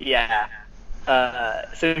not. Yeah.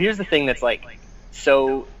 So here's the thing that's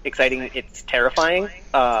so exciting, it's terrifying.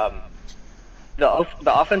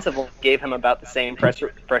 the offensive line gave him about the same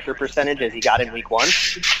pressure percentage as he got in week 1.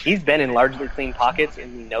 He's been in largely clean pockets,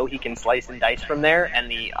 and we know he can slice and dice from there,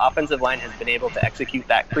 and the offensive line has been able to execute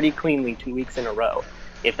that pretty cleanly 2 weeks in a row.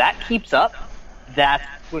 If that keeps up, that's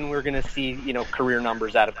when we're going to see, career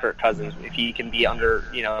numbers out of Kirk Cousins, if he can be under,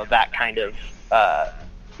 that kind of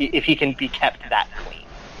if he can be kept that clean.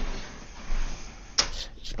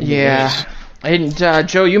 Yeah. And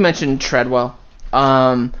Joe, you mentioned Treadwell.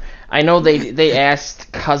 I know they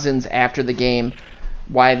asked Cousins after the game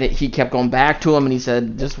why he kept going back to him, and he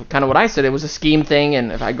said just kind of what I said. It was a scheme thing,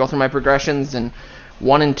 and if I go through my progressions and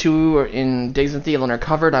 1 and 2 in Diggs and Thielen are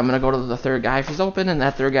covered, I'm going to go to the third guy if he's open, and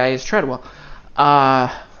that third guy is Treadwell.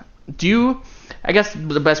 I guess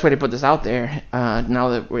the best way to put this out there, now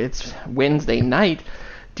that it's Wednesday night,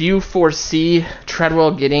 do you foresee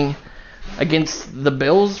Treadwell getting, against the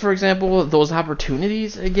Bills, for example, those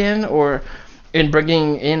opportunities again, or in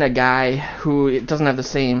bringing in a guy who doesn't have the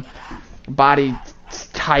same body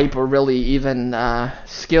type or really even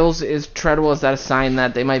skills as Treadwell? Is that a sign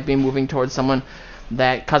that they might be moving towards someone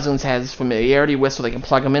that Cousins has familiarity with so they can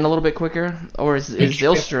plug him in a little bit quicker? Or is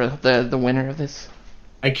Zylstra the winner of this?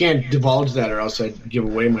 I can't divulge that, or else I'd give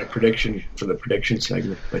away my prediction for the prediction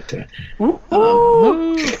segment. But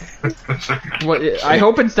I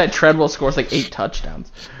hope it's that Treadwell scores like 8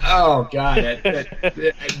 touchdowns. Oh God,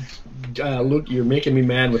 Luke, you're making me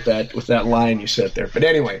mad with that line you said there. But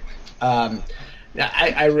anyway,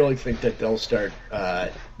 I really think that they'll start.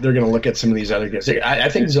 They're going to look at some of these other guys. I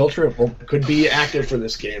think Zylstra could be active for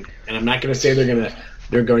this game, and I'm not going to say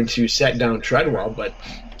they're going to set down Treadwell, but.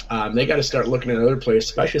 They got to start looking at other players,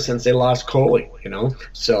 especially since they lost Coley,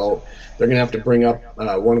 So they're going to have to bring up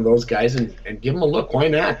one of those guys and give him a look. Why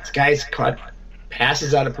not? This guy's caught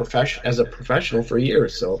passes as a professional for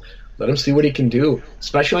years, so let him see what he can do,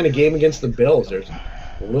 especially in a game against the Bills. There's a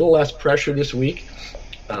little less pressure this week.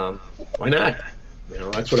 Why not?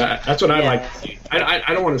 That's what I like to see.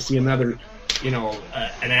 I don't want to see another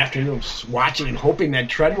an afternoon watching and hoping that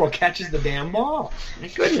Treadwell catches the damn ball. My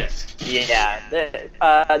goodness. Yeah.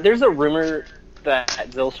 There's a rumor that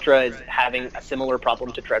Zylstra is having a similar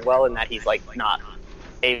problem to Treadwell in that he's not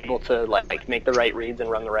able to make the right reads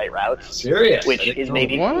and run the right routes. Serious. Which is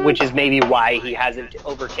maybe why he hasn't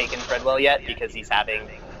overtaken Treadwell yet, because he's having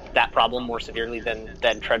that problem more severely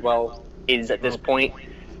than Treadwell is at this point.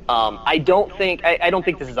 I don't think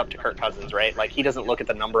this is up to Kirk Cousins, right? He doesn't look at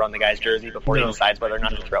the number on the guy's jersey before he decides whether or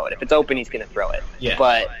not to throw it. If it's open, he's going to throw it. Yeah.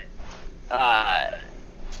 But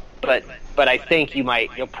I think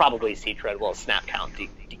you'll probably see Treadwell's snap count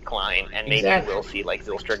decline, and maybe we'll see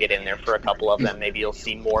Zylstra get in there for a couple of them. Maybe you'll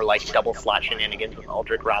see more double slot shenanigans with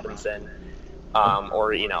Aldrick Robinson,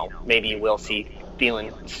 or maybe we'll see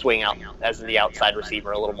Thielen swing out as the outside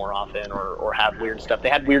receiver a little more often, or have weird stuff. They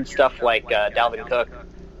had weird stuff like Dalvin Cook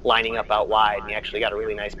lining up out wide, and he actually got a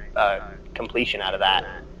really nice completion out of that.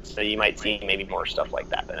 So you might see maybe more stuff like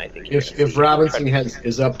that. Than I think if Robinson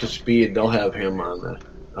is up to speed, they'll have him on the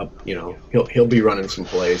up. He'll be running some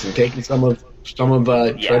plays and taking some of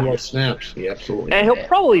Treadwell's snaps. Yeah, absolutely. And he'll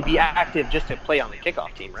probably be active just to play on the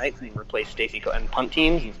kickoff team, right? And replace Stacy and punt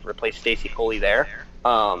teams and replace Stacy Coley there.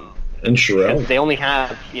 And Sherrill. They only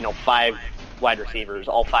have 5 wide receivers.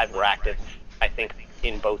 All 5 were active, I think,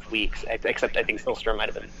 in both weeks, except I think Zylstra might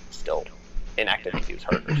have been still inactive because he was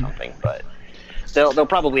hurt or something. But they'll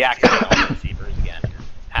probably activate all the receivers again,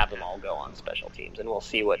 have them all go on special teams, and we'll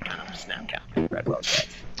see what kind of snap count Treadwell gets.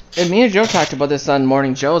 And me and Joe talked about this on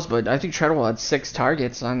Morning Joe's, but I think Treadwell had 6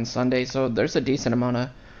 targets on Sunday, so there's a decent amount of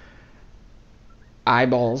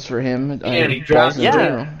eyeballs for him. And he dropped.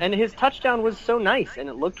 And his touchdown was so nice, and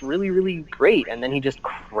it looked really, really great, and then he just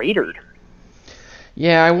cratered.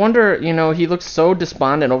 Yeah, I wonder, he looked so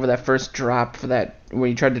despondent over that first drop for that, when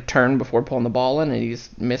he tried to turn before pulling the ball in, and he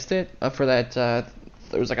just missed it for that,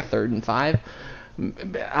 there was a 3rd and 5.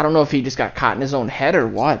 I don't know if he just got caught in his own head or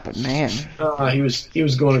what, but man. He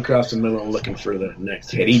was going across the middle and looking for the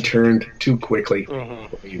next hit. He turned too quickly.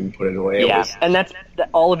 He even put it away. Yeah, and that's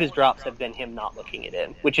all of his drops have been him not looking it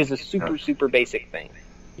in, which is a super basic thing.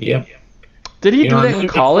 Yep. Did he do that in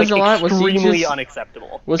college a lot? Was extremely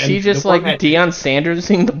unacceptable. Was he just like Deion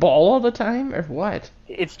Sanders-ing the ball all the time, or what?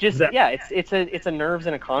 It's just it's a nerves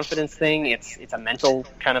and a confidence thing. It's a mental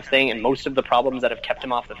kind of thing, and most of the problems that have kept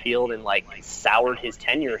him off the field and soured his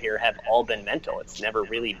tenure here have all been mental. It's never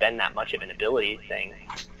really been that much of an ability thing,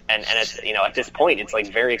 and it's at this point it's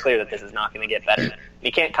very clear that this is not going to get better.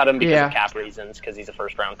 You can't cut him because of cap reasons, because he's a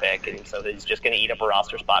first-round pick, and so he's just going to eat up a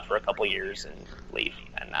roster spot for a couple years and leave,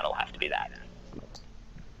 and that'll have to be that.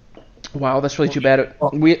 Wow, that's really too bad.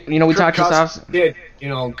 We talked this off.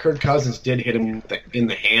 Kirk Cousins did hit him in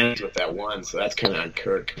the hands with that one, so that's kind of on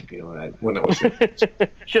Kirk. When it was.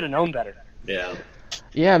 Should have known better. Yeah.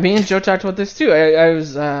 Yeah, me and Joe talked about this too. I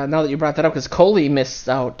was now that you brought that up, because Coley missed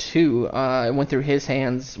out too. It went through his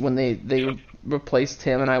hands when they replaced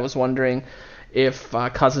him, and I was wondering if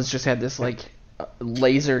Cousins just had this like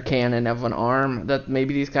laser cannon of an arm that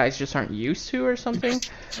maybe these guys just aren't used to or something.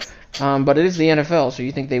 But it is the NFL, so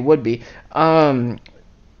you think they would be.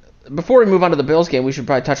 Before we move on to the Bills game, we should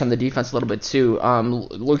probably touch on the defense a little bit too.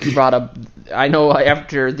 Luke, you brought up, I know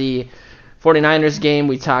after the 49ers game,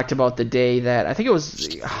 we talked about the day that I think it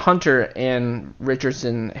was Hunter and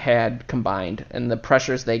Richardson had combined and the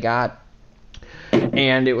pressures they got.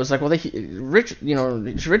 And it was like, well,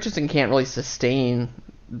 Richardson can't really sustain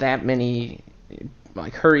that many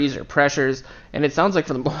like hurries or pressures, and it sounds like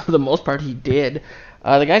for the most part he did.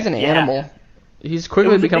 The guy's an animal. He's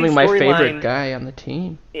quickly becoming my favorite guy on the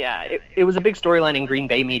team. Yeah, it was a big storyline in Green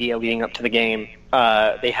Bay media leading up to the game.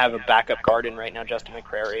 They have a backup guard in right now, Justin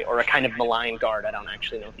McCrary, or a kind of maligned guard. I don't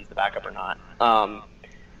actually know if he's the backup or not.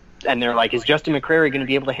 And they're like, is Justin McCrary going to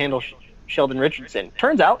be able to handle Sheldon Richardson?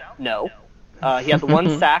 Turns out, no. He had the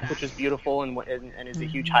one sack, which is beautiful and is a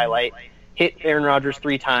huge highlight. Hit Aaron Rodgers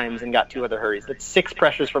 3 times and got 2 other hurries. That's 6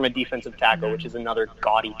 pressures from a defensive tackle, which is another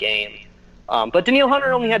gaudy game. But Danielle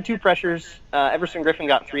Hunter only had 2 pressures. Everson Griffin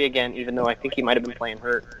got 3 again, even though I think he might have been playing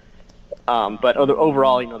hurt. But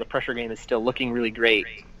overall, the pressure game is still looking really great.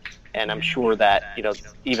 And I'm sure that,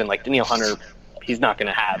 even like Danielle Hunter, he's not going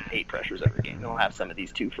to have 8 pressures every game. He'll have some of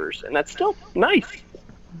these 2 first. And that's still nice.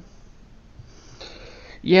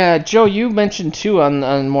 Yeah, Joe, you mentioned too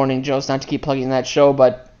on Morning Joe's, not to keep plugging that show,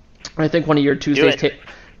 but I think one of your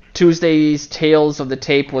Tuesday's tales of the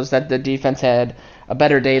tape was that the defense had a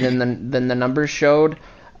better day than the numbers showed.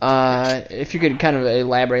 If you could kind of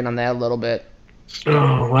elaborate on that a little bit.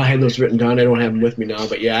 Oh, well, I had those written down. I don't have them with me now,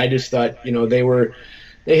 but yeah, I just thought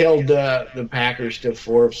they held the Packers to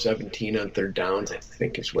 4 of 17 on third downs. I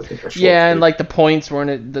think is what they were. Yeah, and like the points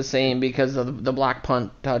weren't the same because of the block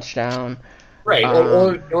punt touchdown. Right.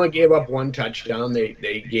 They only gave up 1 touchdown.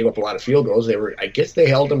 They gave up a lot of field goals. I guess they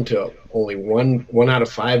held them to only one out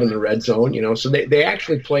of 5 in the red zone. So they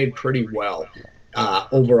actually played pretty well.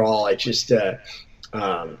 Overall, I just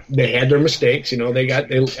they had their mistakes. They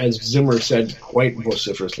as Zimmer said quite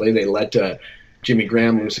vociferously, they let Jimmy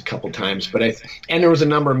Graham lose a couple times, and there was a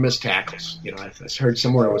number of missed tackles. I heard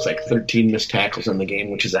somewhere it was like 13 missed tackles in the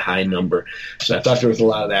game, which is a high number. So I thought there was a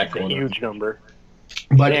lot of that going on. Huge number.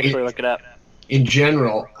 But actually look it up. In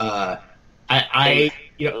general, pardon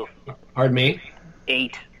me?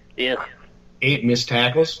 8. Yeah. 8 missed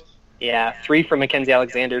tackles? Yeah, 3 from Mackenzie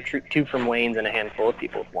Alexander, 2 from Waynes, and a handful of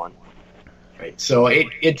people with 1. Right. So in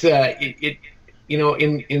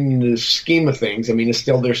the scheme of things, I mean,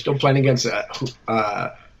 they're still playing against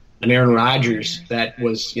an Aaron Rodgers that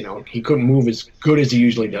was, he couldn't move as good as he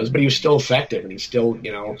usually does, but he was still effective, and he still,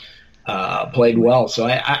 played well. So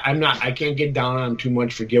I can't get down on him too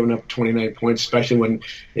much for giving up 29 points, especially when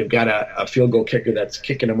they've got a field goal kicker that's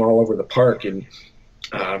kicking them all over the park and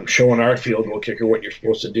showing our field goal kicker what you're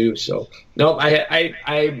supposed to do. So no,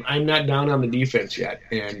 I'm not down on the defense yet.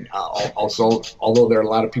 And also, although there are a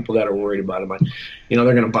lot of people that are worried about them, they're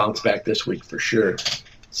going to bounce back this week for sure.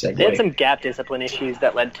 Segue. They had some gap discipline issues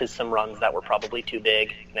that led to some runs that were probably too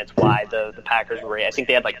big, and that's why the Packers were. I think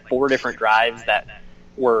they had like 4 different drives that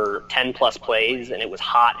were 10-plus plays, and it was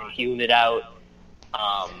hot and humid out.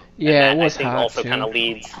 It was I think hot also too. kind of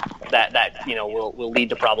leads that will lead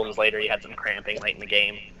to problems later. You had some cramping late in the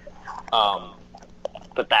game,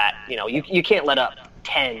 but that you can't let up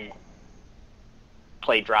 10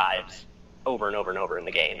 play drives over and over and over in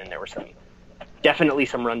the game, and there were definitely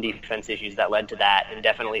some run defense issues that led to that, and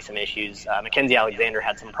definitely some issues. Mackenzie Alexander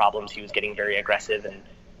had some problems. He was getting very aggressive,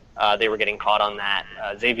 and they were getting caught on that.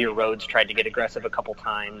 Xavier Rhodes tried to get aggressive a couple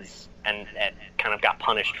times and kind of got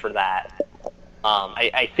punished for that.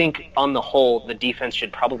 I think on the whole, the defense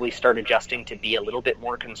should probably start adjusting to be a little bit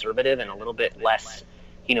more conservative and a little bit less,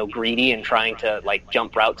 greedy and trying to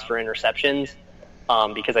jump routes for interceptions.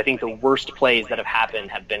 Because I think the worst plays that have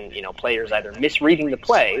happened have been, players either misreading the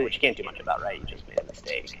play, which you can't do much about, right? You just made a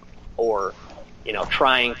mistake, or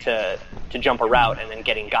trying to jump a route and then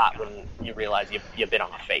getting got when you realize you bit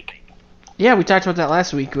on a fake. Yeah, we talked about that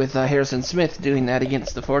last week with Harrison Smith doing that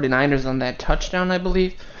against the 49ers on that touchdown, I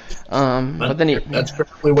believe. But then that's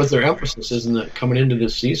probably what their emphasis is coming into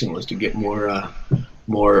this season, was to get more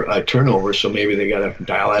turnovers. So maybe they got to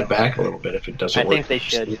dial that back a little bit if it doesn't work. I think they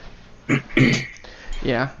should.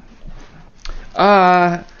 Yeah.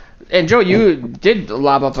 And Joe, you did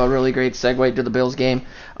lob up a really great segue to the Bills game.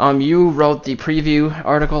 You wrote the preview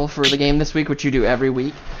article for the game this week, which you do every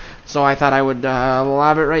week. So I thought I would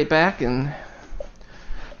lob it right back and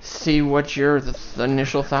see what your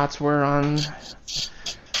initial thoughts were on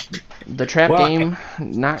the trap game.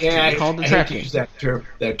 Not called the trap game. Use that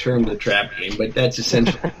term, the trap game, but that's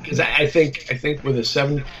essential because I think with a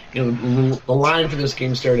 7, the line for this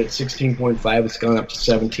game started at 16.5. It's gone up to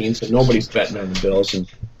 17, so nobody's betting on the Bills. And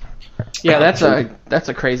yeah, that's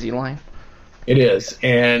a crazy line. It is,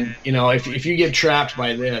 and if you get trapped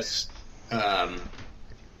by this,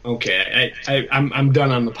 okay, I'm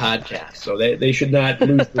done on the podcast. So they should not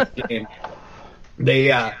lose this game. They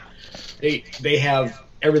have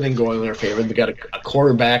everything going in their favor. They've got a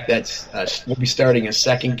quarterback that's will be starting a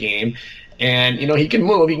second game, and he can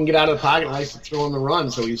move. He can get out of the pocket and likes to throw on the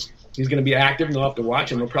run. So he's going to be active, and they'll have to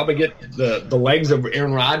watch him. They'll probably get the legs of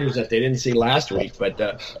Aaron Rodgers that they didn't see last week,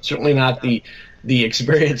 but certainly not the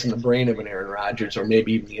experience in the brain of an Aaron Rodgers, or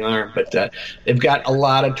maybe even the arm. But they've got a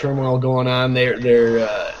lot of turmoil going on. Their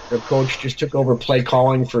coach just took over play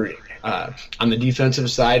calling for on the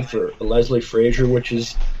defensive side for Leslie Frazier, which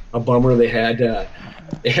is a bummer. They had a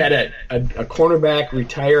cornerback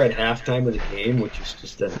retire at halftime of the game, which is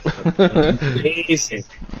just an amazing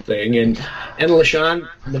thing. And LaShawn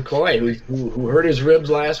McCoy, who hurt his ribs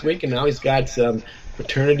last week, and now he's got some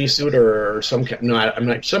paternity suit or some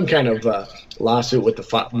kind of lawsuit with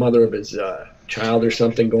the mother of his child or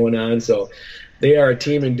something going on. So they are a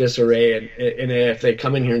team in disarray, and if they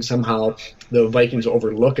come in here and somehow the Vikings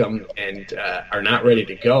overlook them and are not ready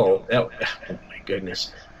to go, oh my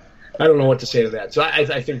goodness. I don't know what to say to that. So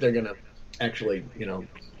I think they're going to actually,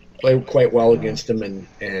 play quite well against them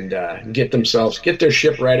and get their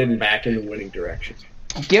ship righted and back in the winning direction.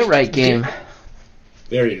 Get right game.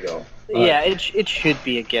 There you go. Yeah, it should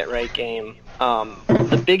be a get right game.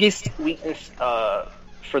 The biggest weakness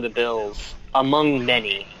for the Bills, among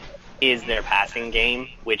many, is their passing game,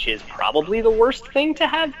 which is probably the worst thing to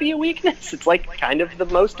have be a weakness. It's like kind of the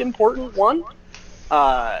most important one.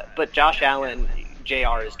 But Josh Allen,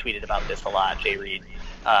 JR has tweeted about this a lot, Jay Reed,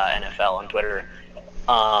 NFL on Twitter,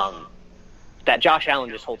 that Josh Allen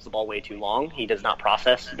just holds the ball way too long. He does not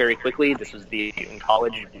process very quickly. This was in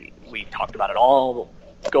college. We talked about it all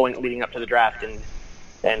leading up to the draft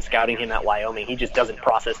and scouting him at Wyoming. He just doesn't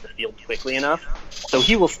process the field quickly enough. So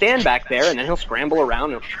he will stand back there, and then he'll scramble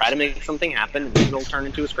around and try to make something happen, and then it'll turn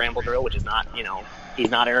into a scramble drill, which is not,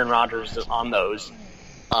 he's not Aaron Rodgers on those,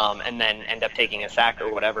 and then end up taking a sack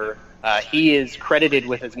or whatever. He is credited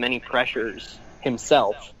with as many pressures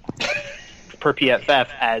himself per PFF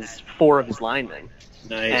as 4 of his linemen.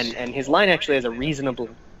 Nice. And his line actually has a reasonable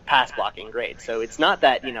pass blocking grade. So it's not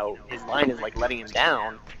that, his line is like letting him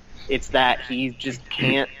down. It's that he just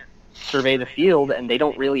can't survey the field, and they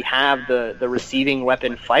don't really have the receiving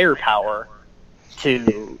weapon firepower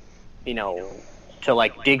to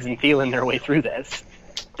like Diggs and Thielen their way through this.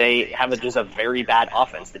 They have just a very bad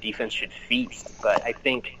offense. The defense should feast. But I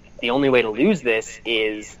think the only way to lose this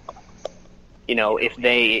is, if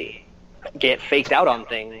they get faked out on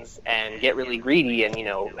things and get really greedy and,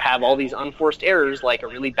 have all these unforced errors, like a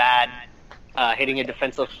really bad hitting a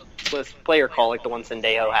defenseless player call like the one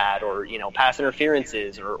Sendejo had, or, pass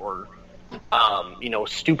interferences or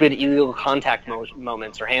stupid illegal contact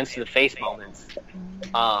moments or hands to the face moments.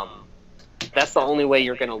 That's the only way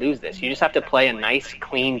you're going to lose this. You just have to play a nice,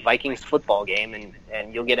 clean Vikings football game,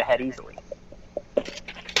 and you'll get ahead easily.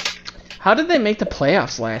 How did they make the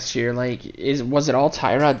playoffs last year? Was it all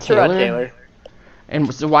Tyrod Taylor? Tyrod Taylor.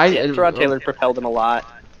 And so why? Yeah, Tyrod Taylor propelled them a lot,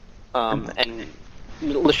 and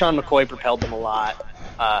LaShawn McCoy propelled them a lot.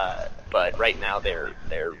 But right now they're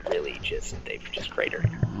really they've just cratered.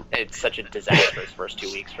 It's such a disastrous first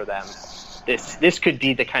 2 weeks for them. This could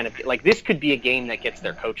be the kind of this could be a game that gets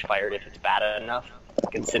their coach fired if it's bad enough,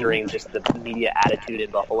 considering just the media attitude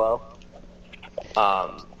in Buffalo.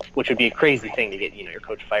 Which would be a crazy thing to get your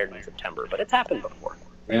coach fired in September, but it's happened before.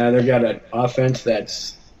 Yeah, they've got an offense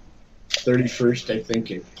that's 31st, I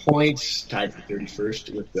think, in points, tied for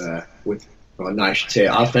 31st I should say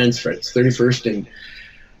offense, right? It's 31st in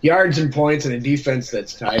yards and points, and a defense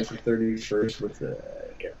that's tied for 31st with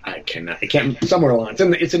I can't somewhere along.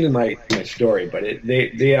 It's in my story, but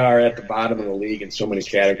they are at the bottom of the league in so many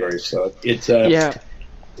categories. So it's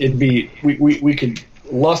it'd be we could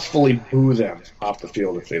lustfully boo them off the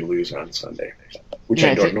field if they lose on Sunday, which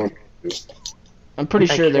I don't normally do. I'm pretty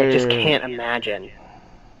sure I just can't imagine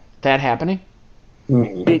that happening.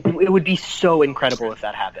 Mm-hmm. It would be so incredible if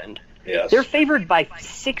that happened. Yes. They're favored by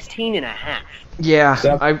 16.5.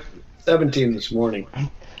 Yeah, 17 this morning.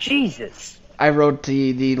 Jesus. I wrote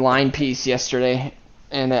the line piece yesterday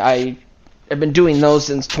and I've been doing those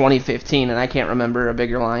since 2015, and I can't remember a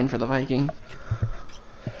bigger line for the Vikings.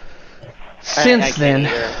 Since then,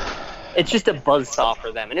 it's just a buzzsaw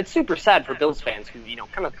for them, and it's super sad for Bills fans who,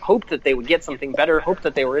 kind of hoped that they would get something better, hoped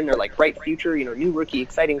that they were in their bright future, new rookie,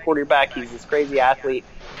 exciting quarterback. He's this crazy athlete,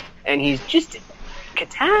 and he's just a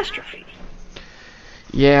catastrophe.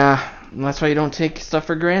 Yeah, that's why you don't take stuff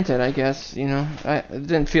for granted, I guess. I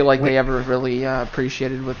didn't feel like they ever really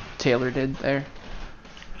appreciated what Taylor did there.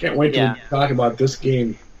 Can't wait to talk about this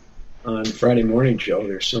game on Friday morning show.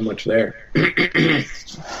 There's so much there.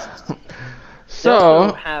 So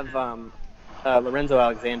also have Lorenzo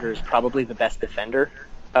Alexander is probably the best defender.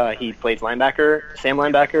 He plays Sam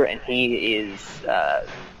linebacker, and he is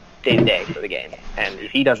day-to-day for the game. And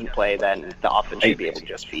if he doesn't play, then the offense should be able to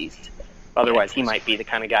just feast. Otherwise, he might be the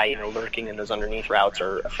kind of guy, lurking in those underneath routes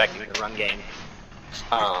or affecting the run game.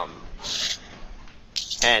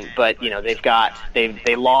 But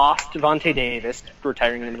they lost Vontae Davis,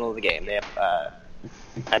 retiring in the middle of the game. They have,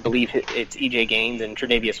 I believe it's EJ Gaines and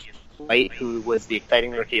Tre'Davious White, who was the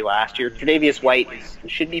exciting rookie last year. Tre'Davious White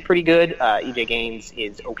should be pretty good. EJ Gaines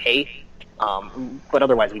is okay. But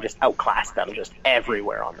otherwise, we just outclassed them just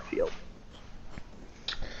everywhere on the field.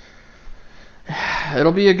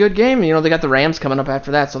 It'll be a good game. They got the Rams coming up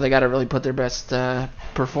after that, so they got to really put their best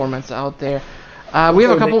performance out there. We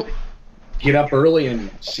have a couple. Get up early and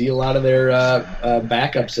see a lot of their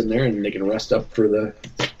backups in there, and they can rest up for the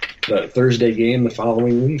Thursday game the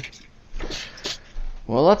following week.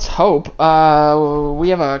 Well, let's hope. We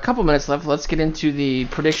have a couple minutes left. Let's get into the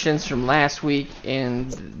predictions from last week and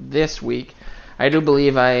this week. I do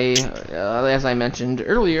believe as I mentioned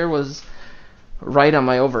earlier, was right on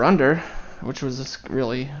my over-under, which was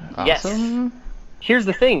really awesome. Yes. Here's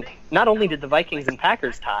the thing. Not only did the Vikings and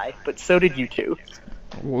Packers tie, but so did you two.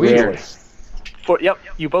 Weird. Yep,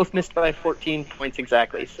 you both missed by 14 points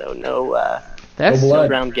exactly, so no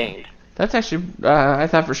ground gained. That's actually, I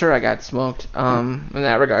thought for sure I got smoked in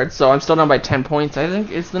that regard. So I'm still down by 10 points, I think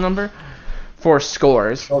is the number, for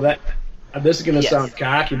scores. Oh, this is going to sound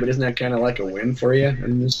cocky, but isn't that kind of like a win for you?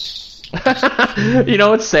 What's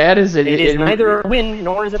sad is it is neither a win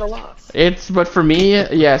nor is it a loss. But for me,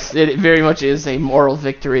 yes, it very much is a moral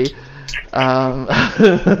victory.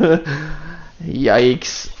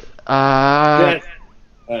 Yikes. I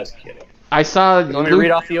was kidding. I saw. You want me to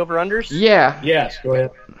read off the over-unders? Yeah. Yes, go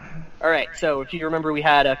ahead. All right, so if you remember, we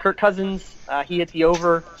had Kirk Cousins, he hit the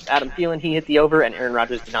over, Adam Thielen, he hit the over, and Aaron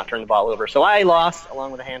Rodgers did not turn the ball over. So I lost,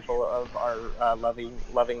 along with a handful of our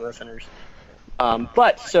loving listeners.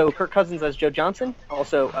 So Kirk Cousins as Joe Johnson,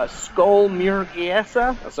 also Skol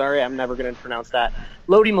Murgiesa, sorry, I'm never going to pronounce that,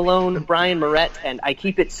 Lodi Malone, Brian Moret, and I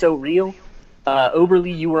Keep It So Real.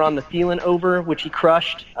 Oberly, you were on the Thielen over, which he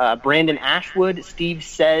crushed. Brandon Ashwood, Steve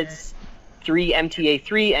Says 3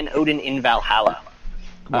 MTA3, and Odin in Valhalla.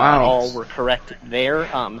 Wow. All were correct there.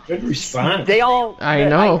 Good response. They all. I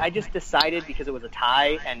know. I just decided because it was a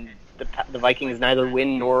tie and the Vikings neither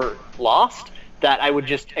win nor lost that I would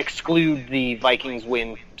just exclude the Vikings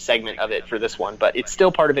win segment of it for this one. But it's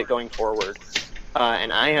still part of it going forward.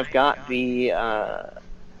 And I have got the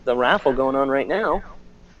raffle going on right now.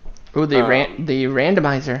 Ooh, the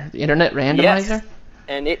randomizer, the internet randomizer. Yes,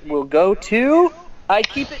 and it will go to I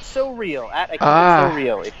Keep It So Real at I Keep It So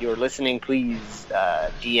Real. If you're listening, please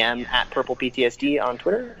DM at purplePTSD on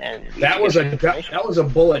Twitter. And that was a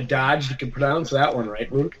bullet dodge. You can pronounce that one right,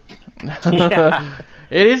 Luke. Yeah.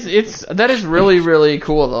 That is really, really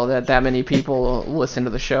cool though that many people listen to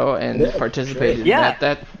the show and participated. Yeah,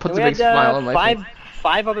 that puts a big smile on my face.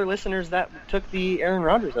 Five other listeners that took the Aaron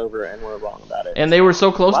Rodgers over and were wrong about it. And they were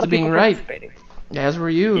so close to being right. As were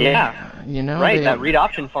you. Yeah. Right, that read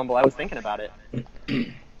option fumble, I was thinking about it.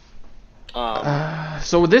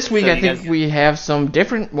 So this week I think we have some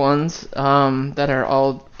different ones that are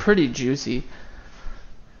all pretty juicy.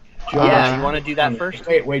 Joe, you want to do that first?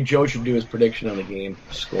 Wait, Joe should do his prediction on the game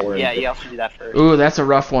score. Yeah, you also do that first. Ooh, that's a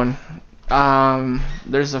rough one.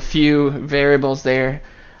 There's a few variables there.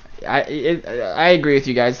 I agree with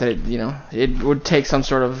you guys that it would take some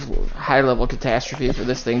sort of high level catastrophe for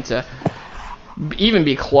this thing to even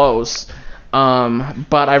be close.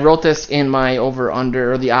 But I wrote this in my over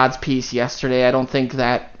under the odds piece yesterday. I don't think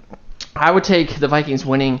that I would take the Vikings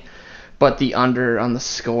winning, but the under on the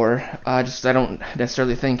score. I don't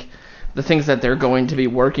necessarily think the things that they're going to be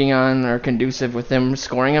working on are conducive with them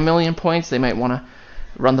scoring 1 million points. They might want to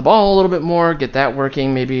run the ball a little bit more, get that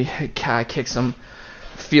working, maybe kick some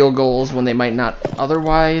field goals when they might not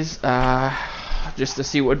otherwise, just to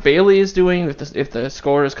see what Bailey is doing, if the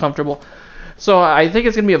score is comfortable. So I think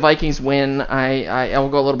it's going to be a Vikings win. I will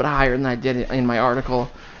go a little bit higher than I did in my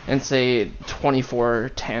article. and say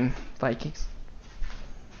 24-10 Vikings.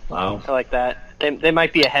 Wow. I like that. They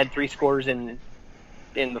might be ahead 3 scores in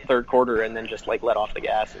the third quarter and then just like let off the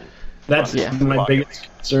gas. And That's my biggest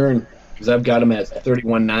concern because I've got them at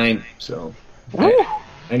 31-9. So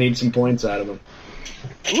I need some points out of them.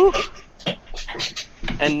 Woo.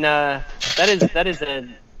 And that is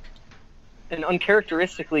an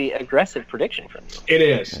uncharacteristically aggressive prediction from you. It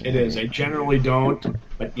is. I generally don't,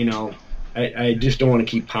 but I just don't want to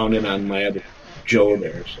keep pounding on my other Joe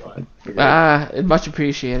there. So much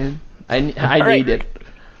appreciated. I right. need it.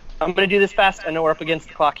 I'm going to do this fast. I know we're up against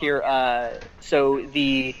the clock here. So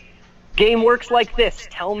the game works like this.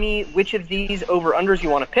 Tell me which of these over-unders you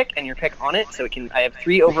want to pick, and your pick on it. So I have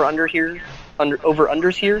 3 over-unders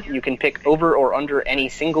here. You can pick over or under any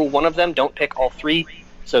single one of them. Don't pick all 3.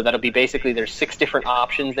 So that'll be basically there's 6 different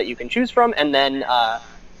options that you can choose from, and then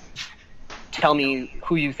tell me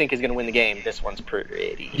who you think is going to win the game. This one's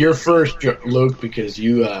pretty. You're first, Luke, because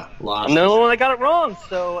you lost. No, I got it wrong.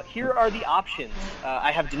 So here are the options.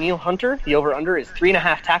 I have Danielle Hunter. The over-under is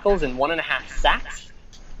 3.5 tackles and 1.5 sacks.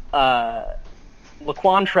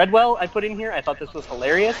 Laquan Treadwell I put in here. I thought this was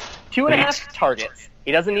hilarious. 2.5 targets.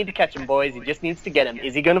 He doesn't need to catch them, boys. He just needs to get them.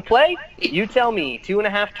 Is he going to play? You tell me.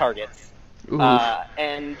 2.5 targets.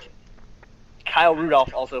 And Kyle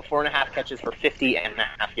Rudolph also 4.5 catches for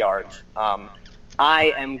 50.5 yards.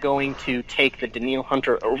 I am going to take the Danielle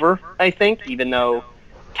Hunter over, I think, even though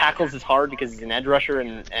tackles is hard because he's an edge rusher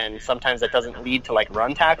and sometimes that doesn't lead to like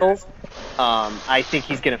run tackles. I think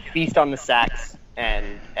he's going to feast on the sacks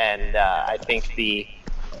and I think the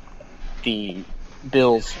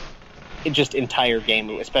Bills just entire game,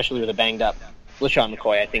 especially with a banged up LaShawn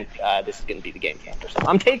McCoy, I think this is going to be the game changer. So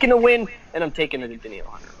I'm taking a win, and I'm taking the Danielle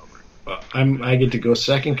Hunter over. I get to go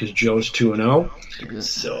second because Joe's 2-0.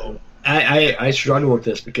 So I struggle with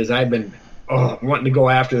this because I've been wanting to go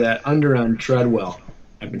after that under on Treadwell.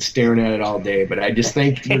 I've been staring at it all day, but I just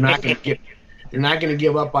think they're not going to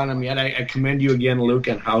give up on him yet. I commend you again, Luke,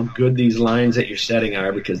 on how good these lines that you're setting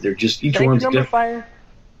are because they're just each one's different.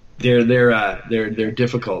 They're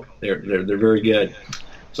difficult. They're very good.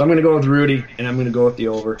 So I'm going to go with Rudy, and I'm going to go with the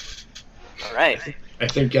over. All right. I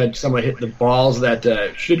think somebody hit the balls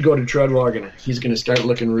that should go to Treadwell. He's going to start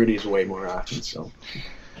looking Rudy's way more often. So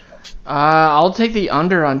I'll take the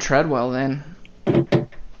under on Treadwell then,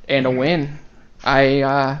 and a win.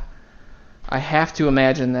 I have to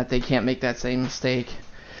imagine that they can't make that same mistake.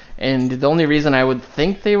 And the only reason I would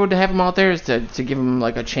think they would have him out there is to give him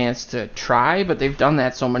like a chance to try, but they've done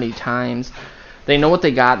that so many times. They know what they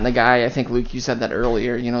got in the guy. I think, Luke, you said that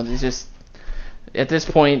earlier. They just, at this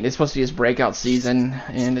point, it's supposed to be his breakout season,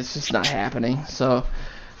 and it's just not happening. So,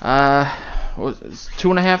 what was it,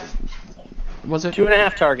 2.5? Was it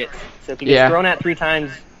 2.5 targets? So if he gets thrown at 3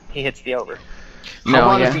 times, he hits the over.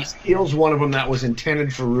 How about if he steals one of them that was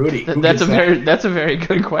intended for Rudy? That's a very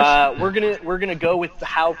good question. We're gonna go with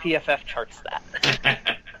how PFF charts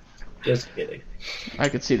that. Just kidding. I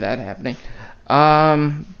could see that happening.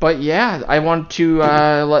 But yeah, I want to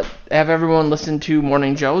have everyone listen to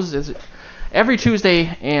Morning Joe's every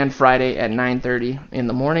Tuesday and Friday at 9:30 in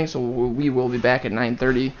the morning. So we will be back at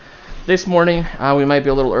 9:30 this morning. We might be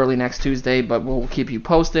a little early next Tuesday, but we'll keep you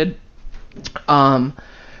posted. But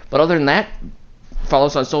other than that, follow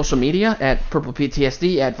us on social media at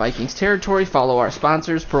purplePTSD at Vikings Territory. Follow our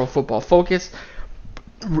sponsors, Pro Football Focus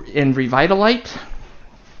and Revitalite.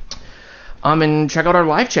 And check out our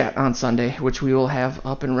live chat on Sunday, which we will have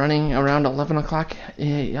up and running around 11 o'clock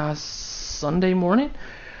Sunday morning.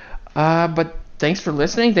 But thanks for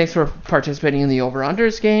listening. Thanks for participating in the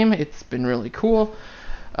Over-Unders game. It's been really cool.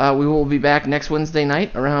 We will be back next Wednesday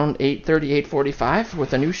night around 8:30, 8:45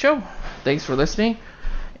 with a new show. Thanks for listening,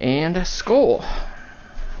 and skål.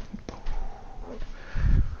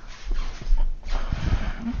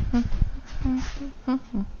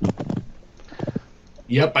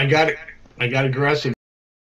 Yep, I got it. I got aggressive.